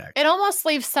project. It almost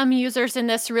leaves some users in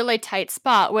this really tight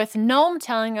spot with GNOME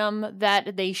telling them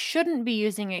that they shouldn't be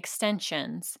using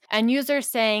extensions and users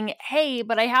saying, hey,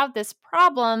 but I have this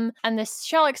problem and this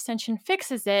shell extension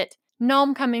fixes it.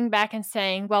 GNOME coming back and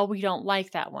saying, well, we don't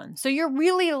like that one. So you're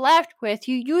really left with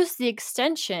you use the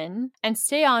extension and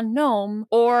stay on GNOME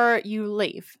or you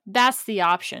leave. That's the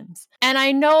options. And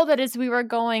I know that as we were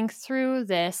going through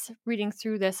this, reading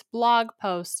through this blog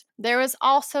post, there was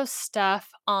also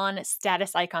stuff on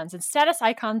status icons. And status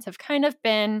icons have kind of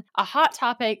been a hot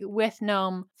topic with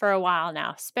GNOME for a while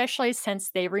now, especially since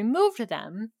they removed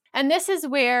them. And this is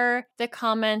where the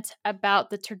comment about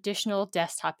the traditional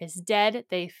desktop is dead.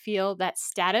 They feel that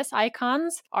status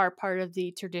icons are part of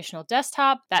the traditional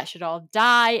desktop. That should all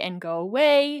die and go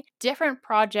away. Different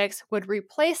projects would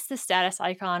replace the status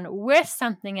icon with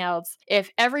something else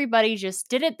if everybody just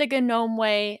did it the GNOME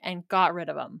way and got rid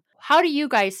of them. How do you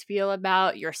guys feel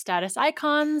about your status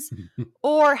icons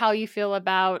or how you feel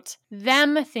about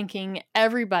them thinking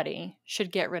everybody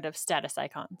should get rid of status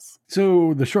icons?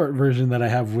 So the short version that I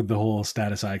have with the whole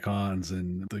status icons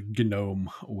and the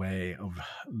GNOME way of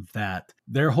that,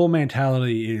 their whole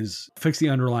mentality is fix the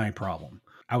underlying problem.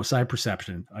 Outside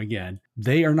perception, again,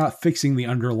 they are not fixing the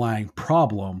underlying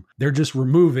problem. They're just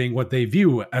removing what they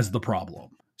view as the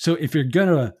problem. So if you're going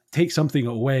to take something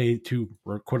away to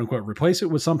quote unquote replace it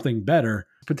with something better,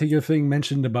 particular thing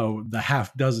mentioned about the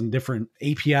half dozen different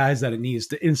APIs that it needs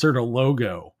to insert a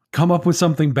logo, come up with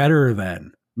something better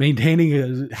then.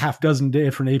 Maintaining a half dozen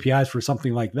different APIs for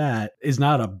something like that is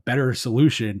not a better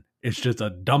solution. It's just a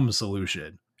dumb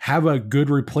solution. Have a good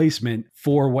replacement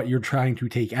for what you're trying to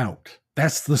take out.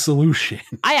 That's the solution.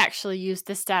 I actually use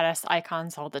the status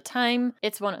icons all the time.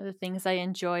 It's one of the things I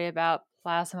enjoy about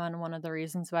Plasma and one of the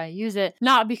reasons why I use it.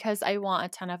 Not because I want a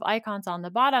ton of icons on the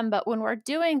bottom, but when we're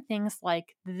doing things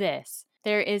like this,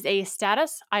 there is a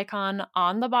status icon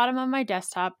on the bottom of my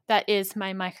desktop that is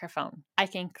my microphone. I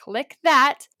can click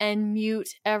that and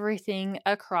mute everything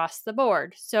across the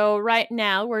board. So right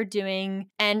now we're doing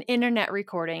an internet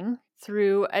recording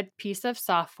through a piece of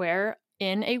software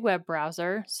in a web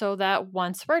browser so that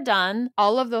once we're done,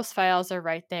 all of those files are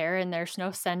right there and there's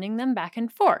no sending them back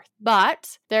and forth.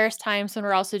 But there's times when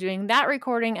we're also doing that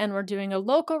recording and we're doing a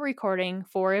local recording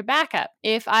for a backup.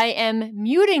 If I am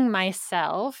muting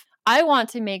myself, I want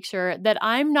to make sure that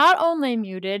I'm not only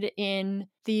muted in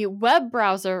the web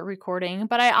browser recording,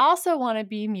 but I also want to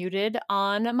be muted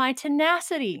on my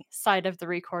Tenacity side of the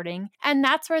recording. And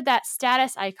that's where that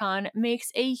status icon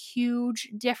makes a huge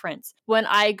difference. When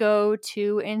I go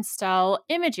to install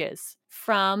images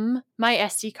from my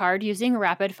SD card using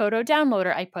Rapid Photo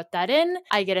Downloader, I put that in,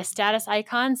 I get a status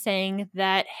icon saying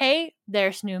that, hey,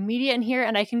 there's new media in here,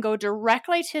 and I can go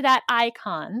directly to that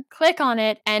icon, click on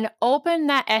it, and open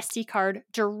that SD card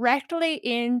directly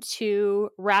into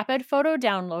Rapid Photo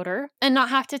Downloader and not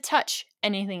have to touch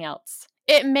anything else.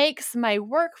 It makes my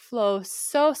workflow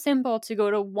so simple to go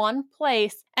to one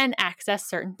place and access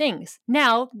certain things.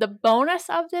 Now, the bonus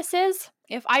of this is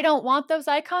if I don't want those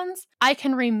icons, I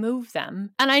can remove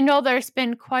them. And I know there's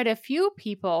been quite a few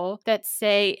people that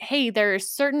say, hey, there's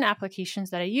certain applications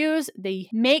that I use. They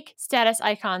make status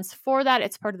icons for that.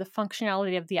 It's part of the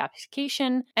functionality of the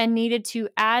application and needed to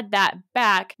add that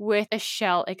back with a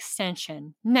shell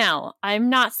extension. Now, I'm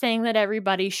not saying that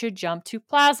everybody should jump to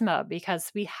Plasma because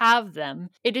we have them.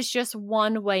 It is just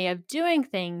one way of doing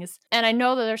things. And I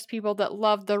know that there's people that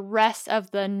love the rest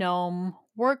of the GNOME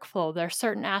workflow. There are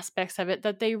certain aspects of it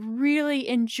that they really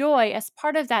enjoy as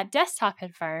part of that desktop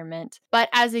environment. But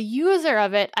as a user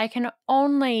of it, I can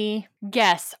only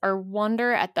guess or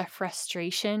wonder at the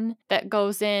frustration that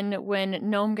goes in when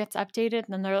GNOME gets updated and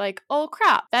then they're like, oh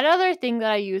crap, that other thing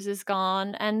that I use is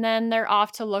gone. And then they're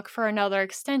off to look for another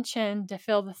extension to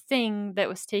fill the thing that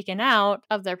was taken out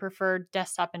of their preferred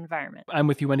desktop environment. I'm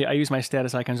with you, Wendy. I use my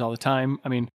status icons all the time. I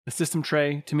mean, the system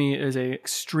tray to me is a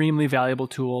extremely valuable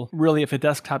tool. Really, if a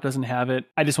desktop doesn't have it,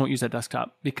 I just won't use that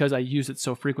desktop because I use it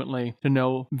so frequently to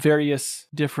know various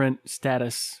different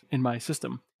status in my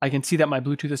system. I can see that my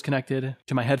Bluetooth is connected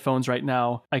to my headphones right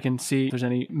now. I can see if there's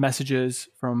any messages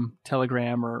from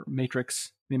Telegram or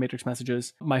Matrix, the Matrix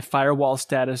messages. My firewall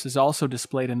status is also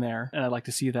displayed in there, and I like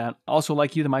to see that. Also,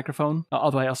 like you, the microphone,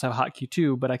 although I also have a hotkey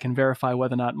too, but I can verify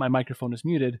whether or not my microphone is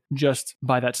muted just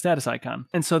by that status icon.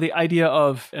 And so the idea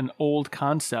of an old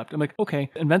concept, I'm like, okay,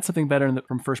 invent something better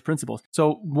from first principles.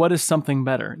 So what is something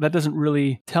better? That doesn't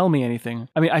really tell me anything.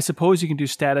 I mean, I suppose you can do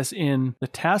status in the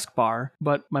taskbar,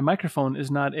 but my microphone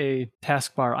is not a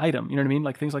taskbar item. You know what I mean?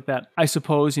 Like things like that. I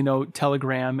suppose,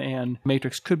 Telegram and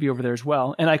Matrix could be over there as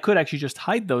well. And I could actually just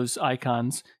hide those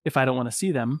icons if I don't want to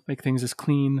see them, make things as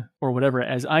clean or whatever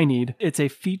as I need. It's a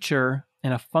feature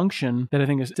and a function that I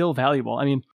think is still valuable. I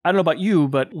mean, I don't know about you,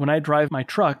 but when I drive my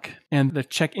truck and the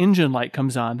check engine light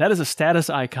comes on, that is a status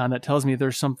icon that tells me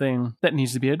there's something that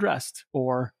needs to be addressed,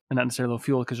 or not necessarily low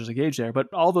fuel because there's a gauge there,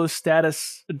 but all those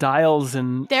status dials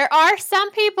and... There are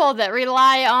some people that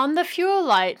rely on the fuel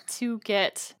light to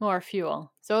get more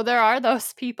fuel. So there are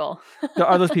those people. There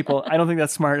are those people. I don't think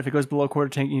that's smart. If it goes below quarter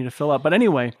tank, you need to fill up. But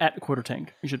anyway, at quarter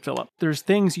tank, you should fill up. There's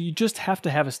things you just have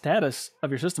to have a status of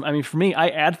your system. I mean, for me, I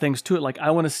add things to it. Like I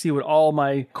want to see what all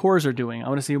my cores are doing. I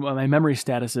want to see what my memory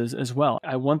status is as well.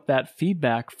 I want that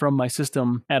feedback from my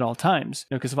system at all times.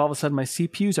 Because if all of a sudden my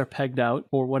CPUs are pegged out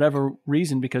for whatever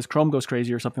reason because Chrome goes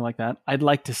crazy or something like that, I'd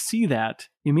like to see that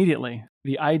immediately.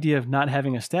 The idea of not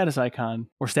having a status icon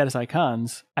or status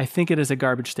icons, I think it is a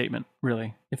garbage statement,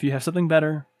 really. If you have something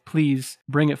better, please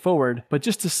bring it forward. But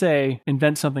just to say,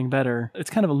 invent something better, it's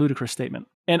kind of a ludicrous statement.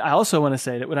 And I also want to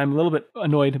say that what I'm a little bit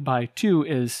annoyed by too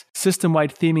is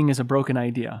system-wide theming is a broken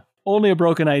idea. Only a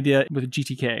broken idea with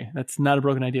GTK. That's not a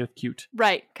broken idea with Qt.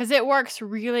 Right, because it works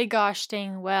really gosh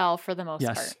dang well for the most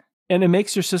part. And it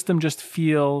makes your system just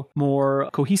feel more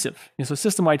cohesive. So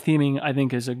system-wide theming, I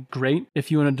think, is a great.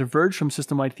 If you want to diverge from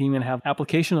system-wide theming and have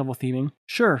application-level theming,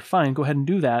 sure, fine, go ahead and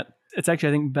do that. It's actually,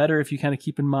 I think, better if you kind of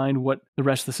keep in mind what the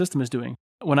rest of the system is doing.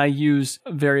 When I use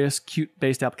various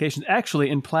Qt-based applications, actually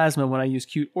in Plasma, when I use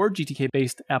Qt or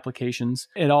GTK-based applications,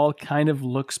 it all kind of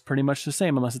looks pretty much the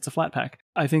same unless it's a Flatpak.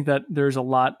 I think that there's a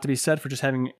lot to be said for just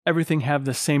having everything have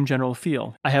the same general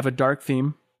feel. I have a dark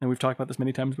theme. And we've talked about this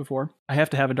many times before. I have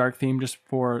to have a dark theme just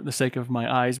for the sake of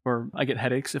my eyes, or I get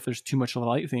headaches if there's too much of a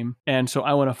light theme. And so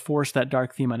I want to force that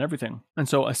dark theme on everything. And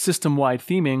so a system-wide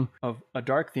theming of a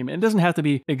dark theme, it doesn't have to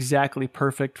be exactly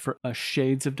perfect for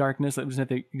shades of darkness. It doesn't have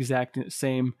the exact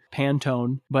same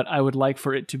Pantone, but I would like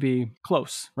for it to be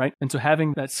close, right? And so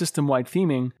having that system-wide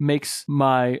theming makes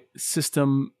my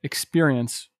system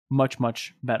experience much,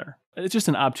 much better. It's just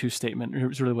an obtuse statement,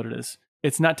 is really what it is.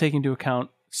 It's not taking into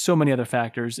account so many other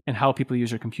factors and how people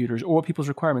use their computers or what people's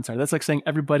requirements are. That's like saying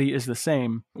everybody is the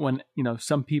same when,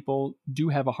 some people do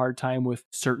have a hard time with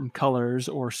certain colors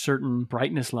or certain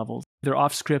brightness levels. They're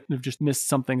off script. They've just missed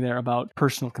something there about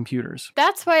personal computers.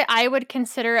 That's why I would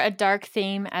consider a dark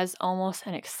theme as almost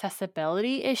an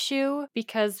accessibility issue,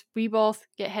 because we both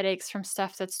get headaches from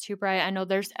stuff that's too bright. I know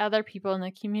there's other people in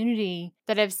the community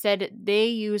that have said they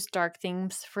use dark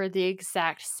themes for the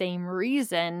exact same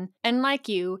reason. And like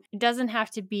you, it doesn't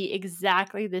have to be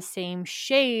exactly the same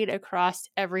shade across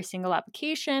every single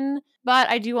application, but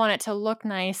I do want it to look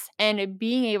nice, and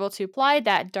being able to apply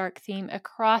that dark theme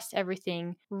across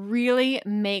everything really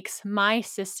makes my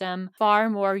system far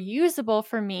more usable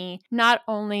for me, not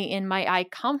only in my eye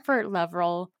comfort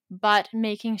level, but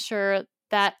making sure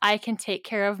that I can take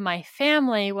care of my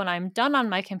family when I'm done on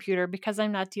my computer because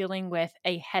I'm not dealing with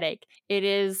a headache. It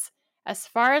is, as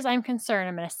far as I'm concerned,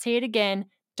 I'm going to say it again,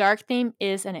 dark theme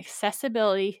is an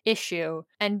accessibility issue,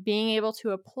 and being able to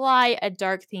apply a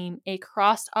dark theme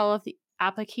across all of the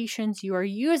applications you are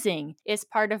using is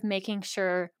part of making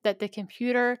sure that the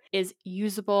computer is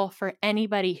usable for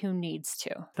anybody who needs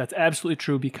to. That's absolutely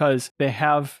true, because they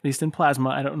have, at least in Plasma,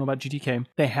 I don't know about GTK,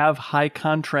 they have high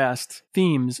contrast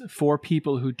themes for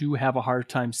people who do have a hard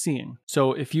time seeing.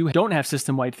 So if you don't have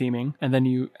system-wide theming and then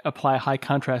you apply a high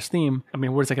contrast theme, I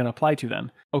mean, where's that going to apply to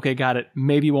then? Okay, got it.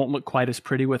 Maybe it won't look quite as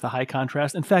pretty with a high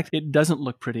contrast. In fact, it doesn't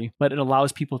look pretty, but it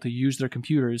allows people to use their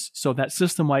computers. So that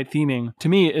system-wide theming, to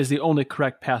me, is the only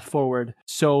correct path forward.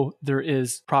 So there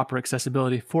is proper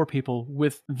accessibility for people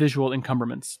with visual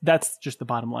encumberments. That's just the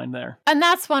bottom line there. And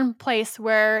that's one place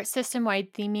where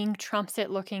system-wide theming trumps it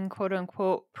looking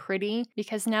quote-unquote pretty,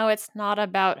 because now it's not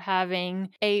about having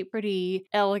a pretty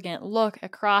elegant look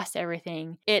across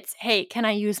everything. It's, hey, can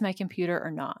I use my computer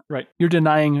or not? Right. You're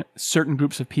denying certain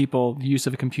groups of people the use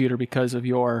of a computer because of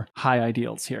your high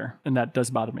ideals here. And that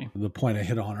does bother me. The point I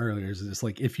hit on earlier is it's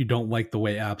like, if you don't like the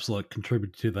way apps look,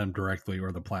 contribute to them directly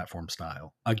or the platform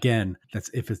style. Again, that's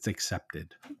if it's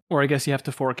accepted. Or I guess you have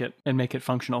to fork it and make it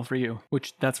functional for you,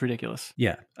 which that's ridiculous.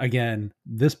 Yeah. Again,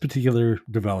 this particular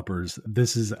developers,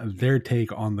 this is their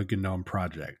take on the GNOME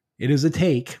project. It is a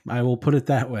take, I will put it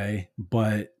that way,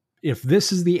 but if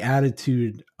this is the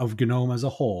attitude of GNOME as a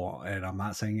whole, and I'm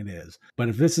not saying it is, but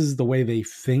if this is the way they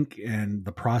think and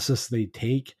the process they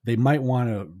take, they might want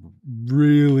to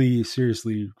really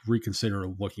seriously reconsider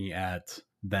looking at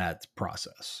that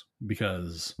process,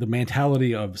 because the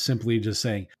mentality of simply just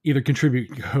saying either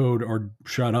contribute code or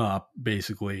shut up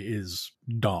basically is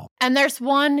dumb. And there's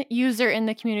one user in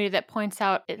the community that points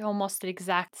out it almost the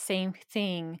exact same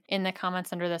thing in the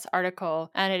comments under this article,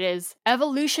 and it is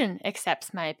evolution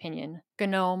accepts my opinion,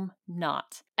 GNOME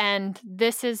not. And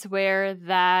this is where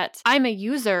that I'm a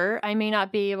user, I may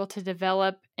not be able to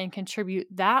develop and contribute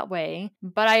that way,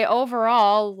 but I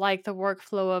overall like the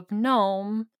workflow of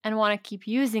GNOME and want to keep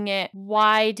using it.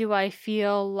 Why do I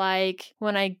feel like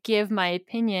when I give my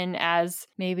opinion as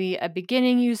maybe a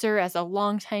beginning user, as a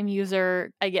longtime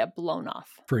user, I get blown off?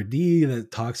 For a D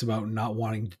that talks about not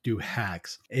wanting to do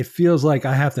hacks, it feels like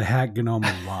I have to hack GNOME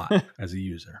a lot as a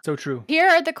user. So true. Here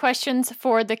are the questions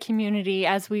for the community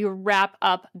as we wrap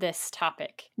up this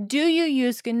topic. Do you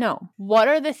use GNOME? What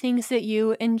are the things that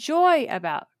you enjoy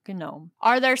about GNOME?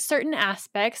 Are there certain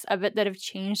aspects of it that have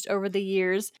changed over the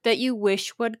years that you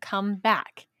wish would come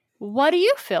back? What do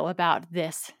you feel about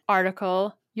this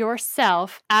article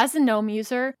yourself as a GNOME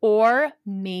user, or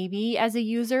maybe as a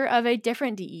user of a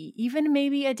different DE, even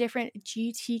maybe a different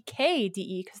GTK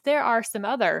DE, because there are some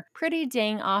other pretty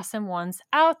dang awesome ones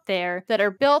out there that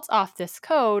are built off this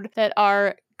code that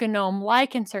are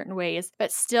GNOME-like in certain ways,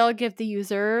 but still give the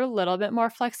user a little bit more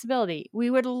flexibility.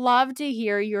 We would love to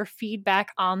hear your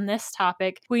feedback on this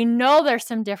topic. We know there's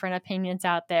some different opinions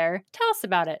out there. Tell us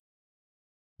about it.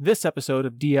 This episode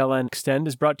of DLN Extend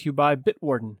is brought to you by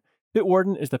Bitwarden.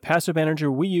 Bitwarden is the password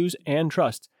manager we use and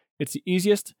trust. It's the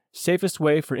easiest, safest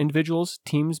way for individuals,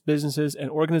 teams, businesses, and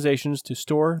organizations to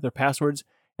store their passwords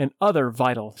and other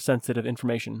vital, sensitive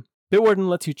information. Bitwarden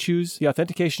lets you choose the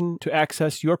authentication to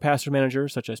access your password manager,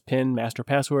 such as PIN, master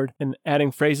password, and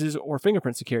adding phrases or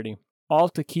fingerprint security, all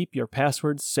to keep your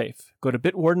passwords safe. Go to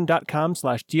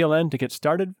bitwarden.com/DLN to get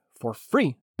started for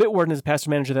free. Bitwarden is a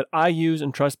password manager that I use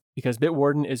and trust because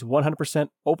Bitwarden is 100%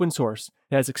 open source.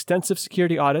 It has extensive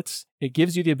security audits. It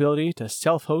gives you the ability to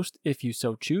self-host if you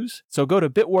so choose. So go to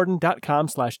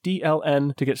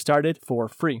bitwarden.com/DLN to get started for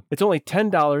free. It's only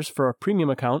 $10 for a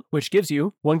premium account, which gives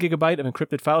you 1 GB of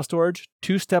encrypted file storage,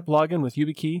 2-step login with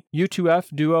YubiKey, U2F,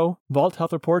 Duo, Vault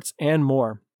Health Reports, and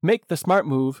more. Make the smart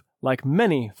move like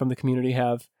many from the community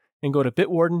have and go to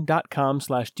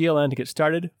bitwarden.com/DLN to get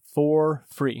started for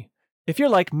free. If you're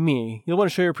like me, you'll want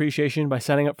to show your appreciation by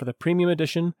signing up for the premium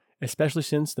edition, especially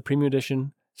since the premium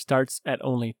edition starts at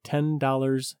only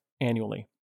 $10 annually.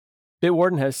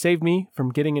 Bitwarden has saved me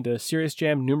from getting into a serious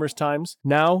jam numerous times.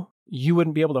 Now, you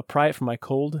wouldn't be able to pry it from my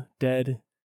cold, dead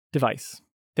device.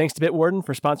 Thanks to Bitwarden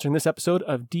for sponsoring this episode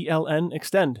of DLN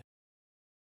Extend.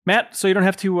 Matt, so you don't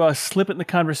have to slip it in the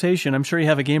conversation, I'm sure you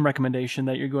have a game recommendation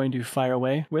that you're going to fire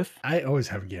away with. I always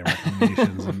have game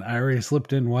recommendations, and I already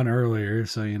slipped in one earlier,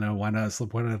 so, why not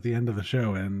slip one at the end of the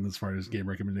show in as far as game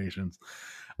recommendations.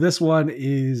 This one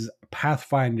is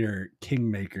Pathfinder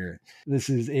Kingmaker. This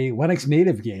is a Linux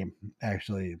native game,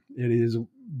 actually. It is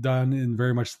done in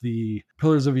very much the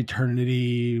Pillars of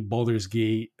Eternity, Baldur's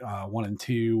Gate 1 and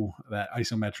 2, that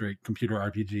isometric computer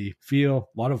RPG feel.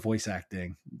 A lot of voice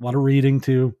acting. a lot of reading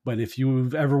too. But if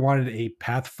you've ever wanted a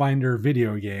Pathfinder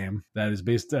video game that is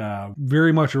based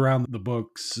very much around the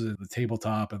books, the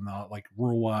tabletop, and the like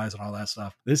rule wise and all that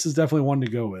stuff, this is definitely one to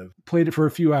go with. Played it for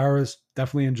a few hours.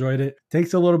 Definitely enjoyed it.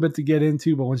 Takes a little bit to get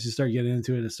into, but once you start getting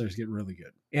into it, it starts getting really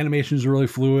good. Animations are really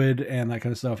fluid and that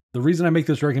kind of stuff. The reason I make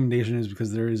this recommendation is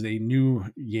because there is a new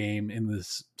game in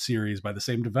this series by the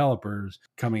same developers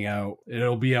coming out.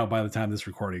 It'll be out by the time this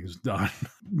recording is done.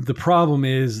 The problem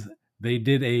is they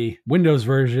did a Windows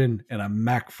version and a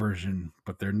Mac version,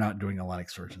 but they're not doing a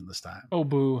Linux version this time. Oh,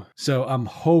 boo. So I'm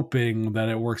hoping that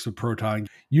it works with Proton.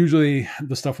 Usually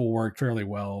the stuff will work fairly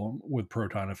well with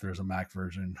Proton if there's a Mac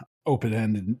version.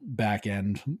 Open-end and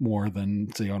back-end more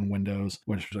than, say, on Windows,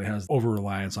 which usually has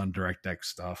over-reliance on DirectX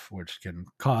stuff, which can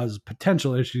cause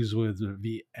potential issues with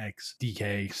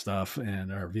VXDK stuff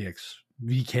or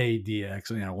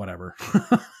VKDX, whatever.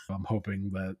 I'm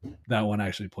hoping that one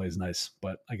actually plays nice,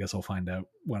 but I guess I'll find out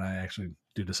when I actually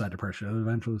do decide to purchase it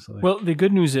eventually. So well, the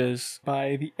good news is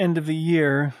by the end of the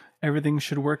year, everything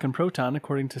should work in Proton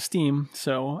according to Steam.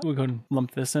 So we'll go and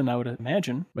lump this in, I would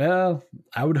imagine. Well,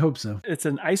 I would hope so. It's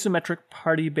an isometric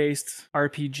party-based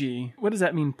RPG. What does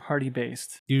that mean,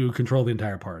 party-based? You control the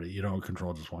entire party. You don't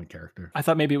control just one character. I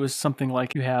thought maybe it was something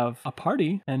like you have a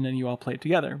party and then you all play it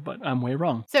together, but I'm way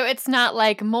wrong. So it's not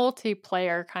like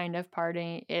multiplayer kind of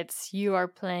party. It's you are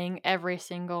playing every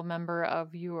single member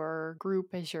of your group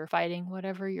as you're fighting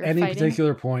whatever you're Any fighting.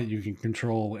 particular point, you can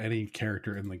control any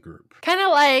character in the group. Kind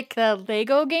of like the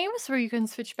Lego games where you can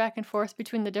switch back and forth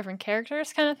between the different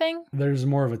characters kind of thing. There's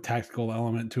more of a tactical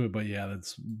element to it, but yeah,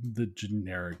 that's the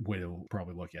generic way to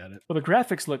probably look at it. Well, the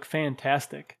graphics look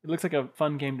fantastic. It looks like a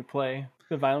fun game to play.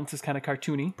 The violence is kind of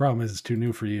cartoony. Problem is it's too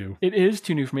new for you. It is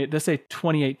too new for me. It does say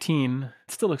 2018.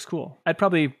 It still looks cool. I'd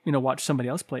probably, watch somebody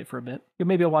else play it for a bit.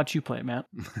 Maybe I'll watch you play it, Matt.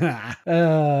 Yeah,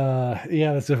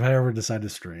 that's if I ever decide to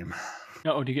stream.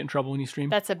 Uh-oh, do you get in trouble when you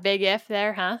stream? That's a big if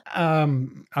there, huh?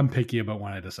 I'm picky about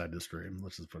when I decide to stream.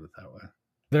 Let's just put it that way.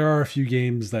 There are a few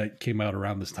games that came out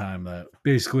around this time that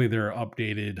basically they're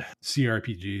updated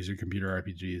CRPGs or computer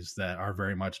RPGs that are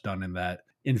very much done in that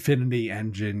Infinity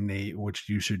Engine, which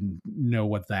you should know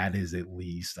what that is at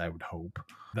least, I would hope.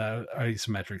 The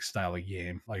isometric style of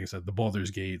game. Like I said, the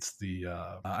Baldur's Gates, the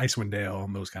Icewind Dale,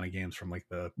 and those kind of games from like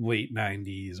the late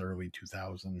 90s, early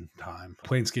 2000 time.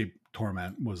 Planescape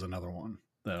Torment was another one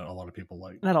that a lot of people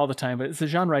like. Not all the time, but it's a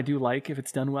genre I do like if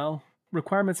it's done well.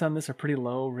 Requirements on this are pretty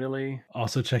low, really.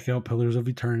 Also check out Pillars of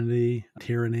Eternity,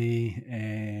 Tyranny,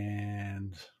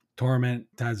 and Torment,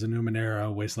 Tides of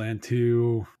Numenera, Wasteland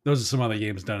 2. Those are some other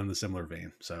games done in the similar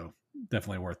vein, so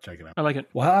definitely worth checking out. I like it.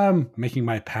 While I'm making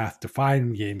my path to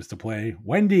find games to play,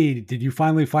 Wendy, did you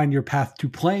finally find your path to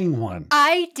playing one?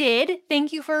 I did.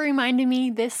 Thank you for reminding me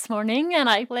this morning, and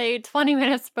I played 20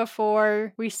 minutes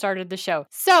before we started the show.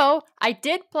 So I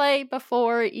did play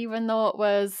before, even though it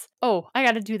was, I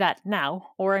got to do that now,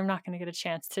 or I'm not going to get a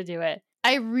chance to do it.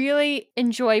 I really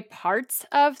enjoy parts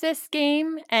of this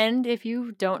game, and if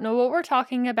you don't know what we're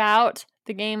talking about,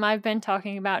 the game I've been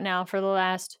talking about now for the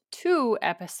last 2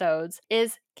 episodes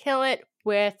is Kill It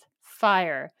with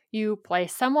Fire. You play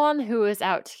someone who is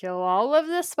out to kill all of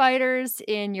the spiders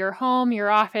in your home,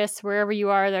 your office, wherever you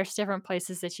are. There's different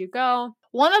places that you go.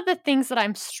 One of the things that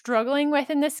I'm struggling with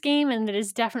in this game, and that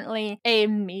is definitely a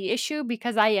me issue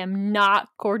because I am not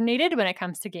coordinated when it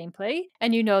comes to gameplay.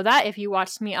 And you know that if you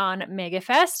watched me on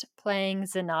MegaFest playing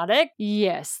Xenotic,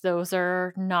 yes, those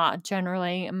are not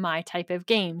generally my type of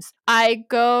games. I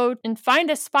go and find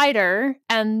a spider,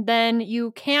 and then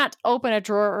you can't open a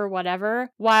drawer or whatever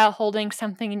while holding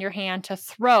something in your hand to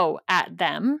throw at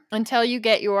them until you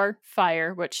get your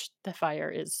fire, which the fire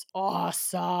is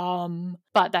awesome.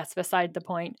 But that's beside the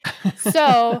point.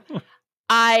 So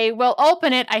I will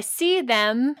open it, I see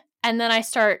them, and then I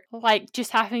start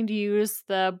just having to use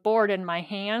the board in my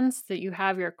hands that you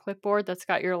have your clipboard that's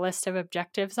got your list of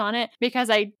objectives on it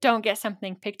because I don't get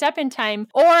something picked up in time,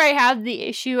 or I have the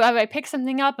issue of I pick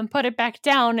something up and put it back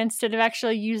down instead of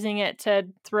actually using it to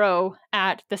throw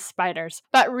at the spiders.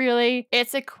 But really,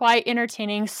 it's a quite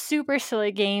entertaining, super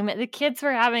silly game. The kids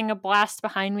were having a blast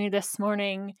behind me this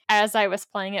morning as I was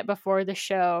playing it before the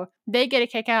show. They get a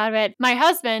kick out of it. My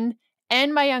husband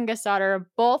and my youngest daughter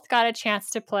both got a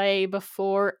chance to play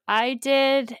before I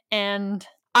did, and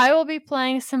I will be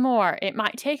playing some more. It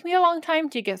might take me a long time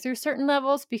to get through certain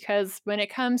levels because when it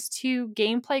comes to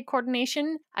gameplay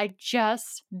coordination, I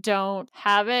just don't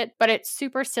have it, but it's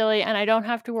super silly and I don't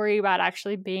have to worry about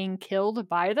actually being killed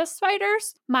by the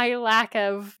spiders. My lack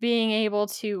of being able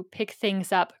to pick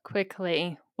things up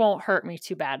quickly won't hurt me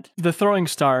too bad. The throwing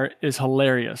star is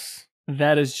hilarious.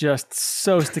 That is just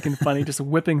so sticking funny, just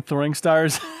whipping throwing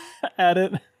stars at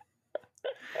it.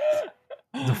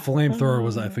 The flamethrower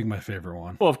was, I think, my favorite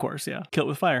one. Well, of course, yeah. Kill it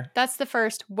with fire. That's the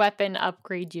first weapon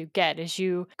upgrade you get, is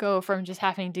you go from just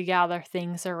having to gather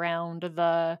things around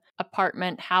the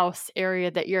apartment house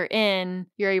area that you're in.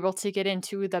 You're able to get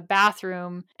into the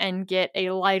bathroom and get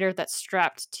a lighter that's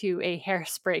strapped to a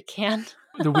hairspray can.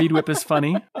 The weed whip is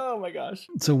funny. Oh my gosh.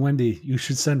 So, Wendy, you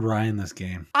should send Ryan this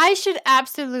game. I should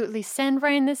absolutely send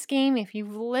Ryan this game. If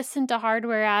you've listened to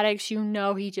Hardware Addicts, you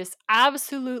know he just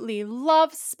absolutely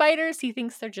loves spiders. He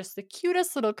thinks they're just the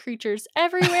cutest little creatures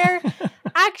everywhere.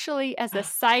 Actually, as a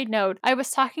side note, I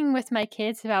was talking with my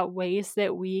kids about ways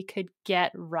that we could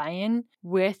get Ryan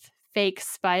with fake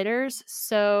spiders.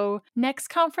 So next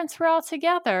conference we're all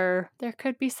together, there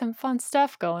could be some fun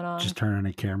stuff going on. Just turn on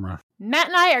a camera. Matt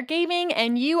and I are gaming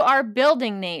and you are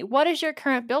building, Nate. What is your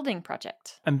current building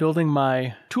project? I'm building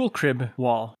my tool crib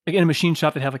wall. Like in a machine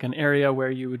shop, they have like an area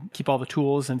where you would keep all the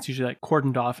tools, and it's usually like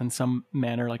cordoned off in some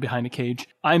manner, like behind a cage.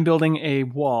 I'm building a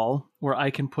wall where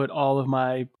I can put all of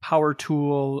my power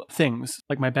tool things,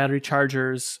 like my battery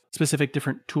chargers, specific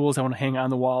different tools I want to hang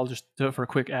on the wall just for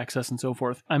quick access and so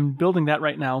forth. I'm building that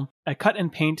right now. I cut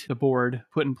and paint the board,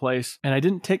 put in place, and I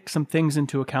didn't take some things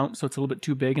into account, so it's a little bit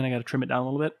too big and I got to trim it down a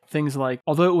little bit. Things like,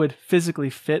 although it would physically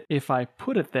fit if I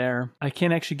put it there, I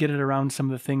can't actually get it around some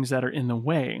of the things that are in the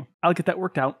way. I'll get that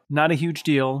worked out. Not a huge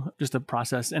deal, just a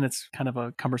process, and it's kind of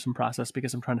a cumbersome process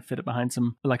because I'm trying to fit it behind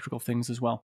some electrical things as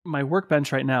well. My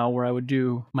workbench right now, where I would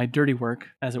do my dirty work,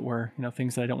 as it were,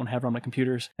 things that I don't want to have around my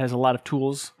computers, has a lot of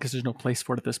tools because there's no place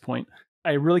for it at this point.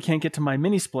 I really can't get to my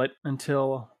mini split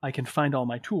until I can find all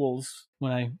my tools.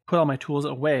 When I put all my tools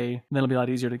away, then it'll be a lot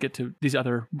easier to get to these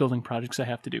other building projects I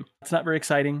have to do. It's not very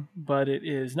exciting, but it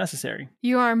is necessary.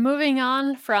 You are moving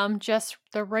on from just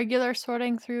the regular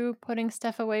sorting through, putting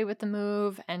stuff away with the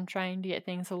move, and trying to get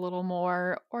things a little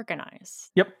more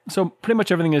organized. Yep. So pretty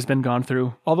much everything has been gone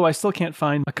through, although I still can't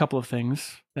find a couple of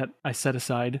things that I set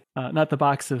aside. Not the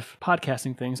box of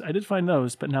podcasting things. I did find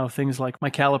those, but now things like my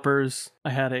calipers.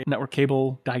 I had a network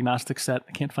cable diagnostic set.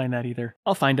 I can't find that either.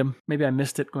 I'll find them. Maybe I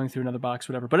missed it going through another box,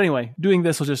 whatever. But anyway, doing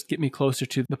this will just get me closer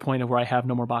to the point of where I have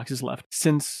no more boxes left.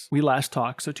 Since we last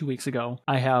talked, so 2 weeks ago,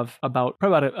 I have probably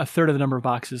about a third of the number of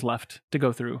boxes left to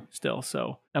go through still.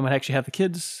 So I'm going to actually have the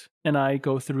kids and I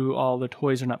go through all the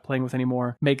toys they're not playing with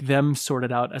anymore, make them sort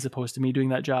it out as opposed to me doing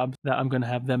that job. That I'm going to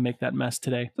have them make that mess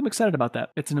today. So I'm excited about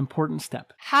that. It's an important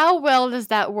step. How well does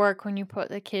that work when you put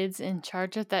the kids in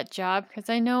charge of that job? Because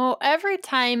I know every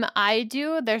time I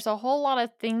do, there's a whole lot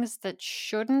of things that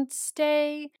shouldn't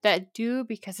stay that do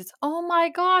because it's, oh my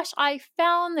gosh, I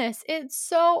found this. It's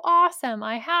so awesome.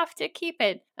 I have to keep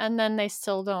it. And then they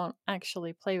still don't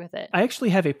actually play with it. I actually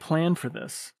have a plan for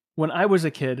this. When I was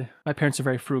a kid, my parents are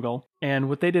very frugal. And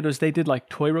what they did was they did like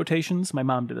toy rotations. My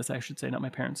mom did this, I should say, not my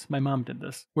parents. My mom did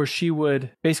this, where she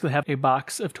would basically have a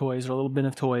box of toys or a little bin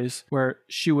of toys where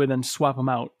she would then swap them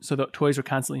out. So the toys were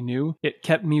constantly new. It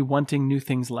kept me wanting new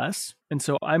things less. And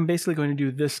so I'm basically going to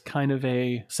do this kind of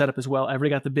a setup as well. I've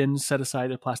already got the bins set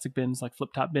aside, the plastic bins, like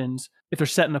flip top bins. If they're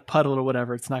set in a puddle or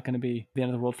whatever, it's not going to be the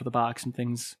end of the world for the box and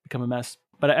things become a mess.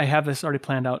 But I have this already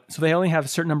planned out. So they only have a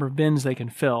certain number of bins they can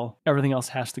fill. Everything else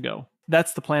has to go.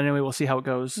 That's the plan anyway. We'll see how it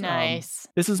goes. Nice.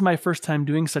 This is my first time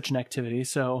doing such an activity,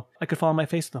 so I could fall on my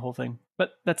face with the whole thing.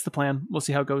 But that's the plan. We'll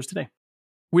see how it goes today.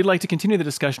 We'd like to continue the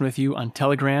discussion with you on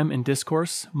Telegram and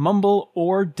Discourse, Mumble,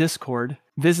 or Discord.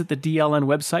 Visit the DLN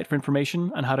website for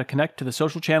information on how to connect to the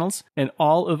social channels and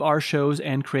all of our shows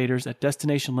and creators at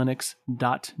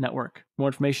destinationlinux.network. For more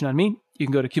information on me, you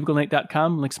can go to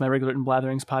cubiclenate.com. Links to my Regular and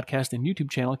Blatherings podcast and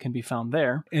YouTube channel can be found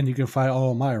there. And you can find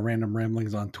all of my random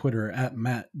ramblings on Twitter at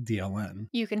MattDLN.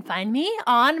 You can find me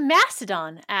on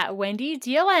Mastodon at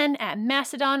WendyDLN at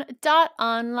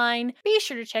mastodon.online. Be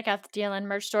sure to check out the DLN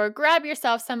merch store. Grab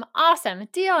yourself some awesome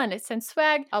DLN and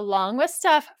swag along with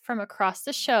stuff from across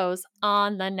the shows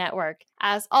on the network.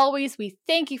 As always, we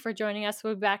thank you for joining us.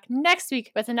 We'll be back next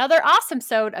week with another awesome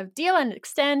episode of DLN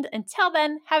Extend. Until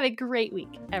then, have a great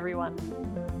week, everyone.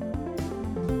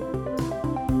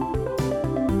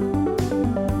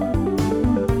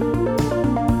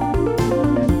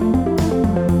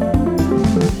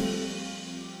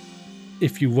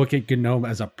 If you look at GNOME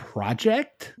as a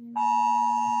project...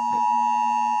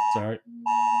 Sorry.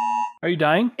 Are you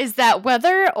dying? Is that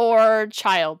weather or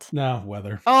child? No,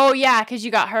 weather. Oh, yeah, because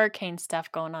you got hurricane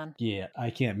stuff going on. Yeah,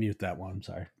 I can't mute that one. I'm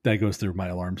sorry. That goes through my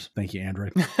alarms. Thank you,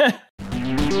 Android.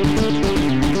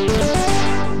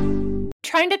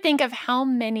 Trying to think of how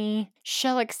many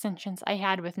shell extensions I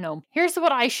had with GNOME. Here's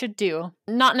what I should do.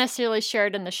 Not necessarily share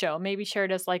it in the show. Maybe share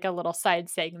it as like a little side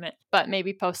segment, but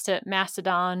maybe post it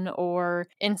Mastodon or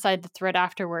inside the thread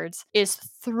afterwards. Is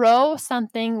throw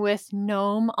something with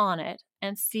GNOME on it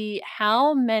and see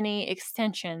how many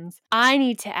extensions I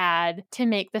need to add to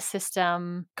make the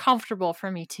system comfortable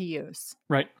for me to use.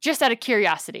 Right. Just out of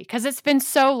curiosity, because it's been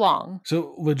so long.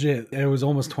 So legit, it was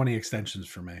almost 20 extensions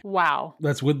for me. Wow.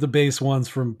 That's with the base ones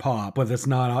from Pop, but that's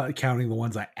not counting the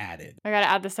ones I added. I gotta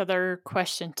add this other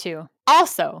question too.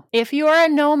 Also, if you are a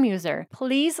GNOME user,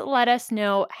 please let us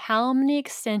know how many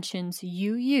extensions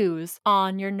you use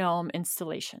on your GNOME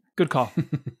installation. Good call.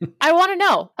 I want to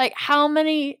know, like, how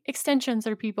many extensions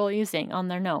are people using on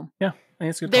their GNOME? Yeah. I think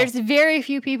it's a good There's call. very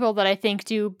few people that I think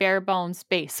do bare bones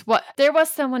base. What there was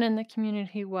someone in the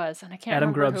community who was, and I can't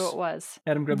Adam remember Grubbs. who it was.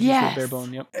 Adam Grubbs Yes. uses bare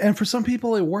bone. Yep. And for some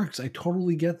people, it works. I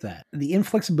totally get that. The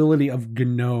inflexibility of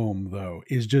GNOME, though,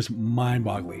 is just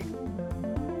mind-boggling.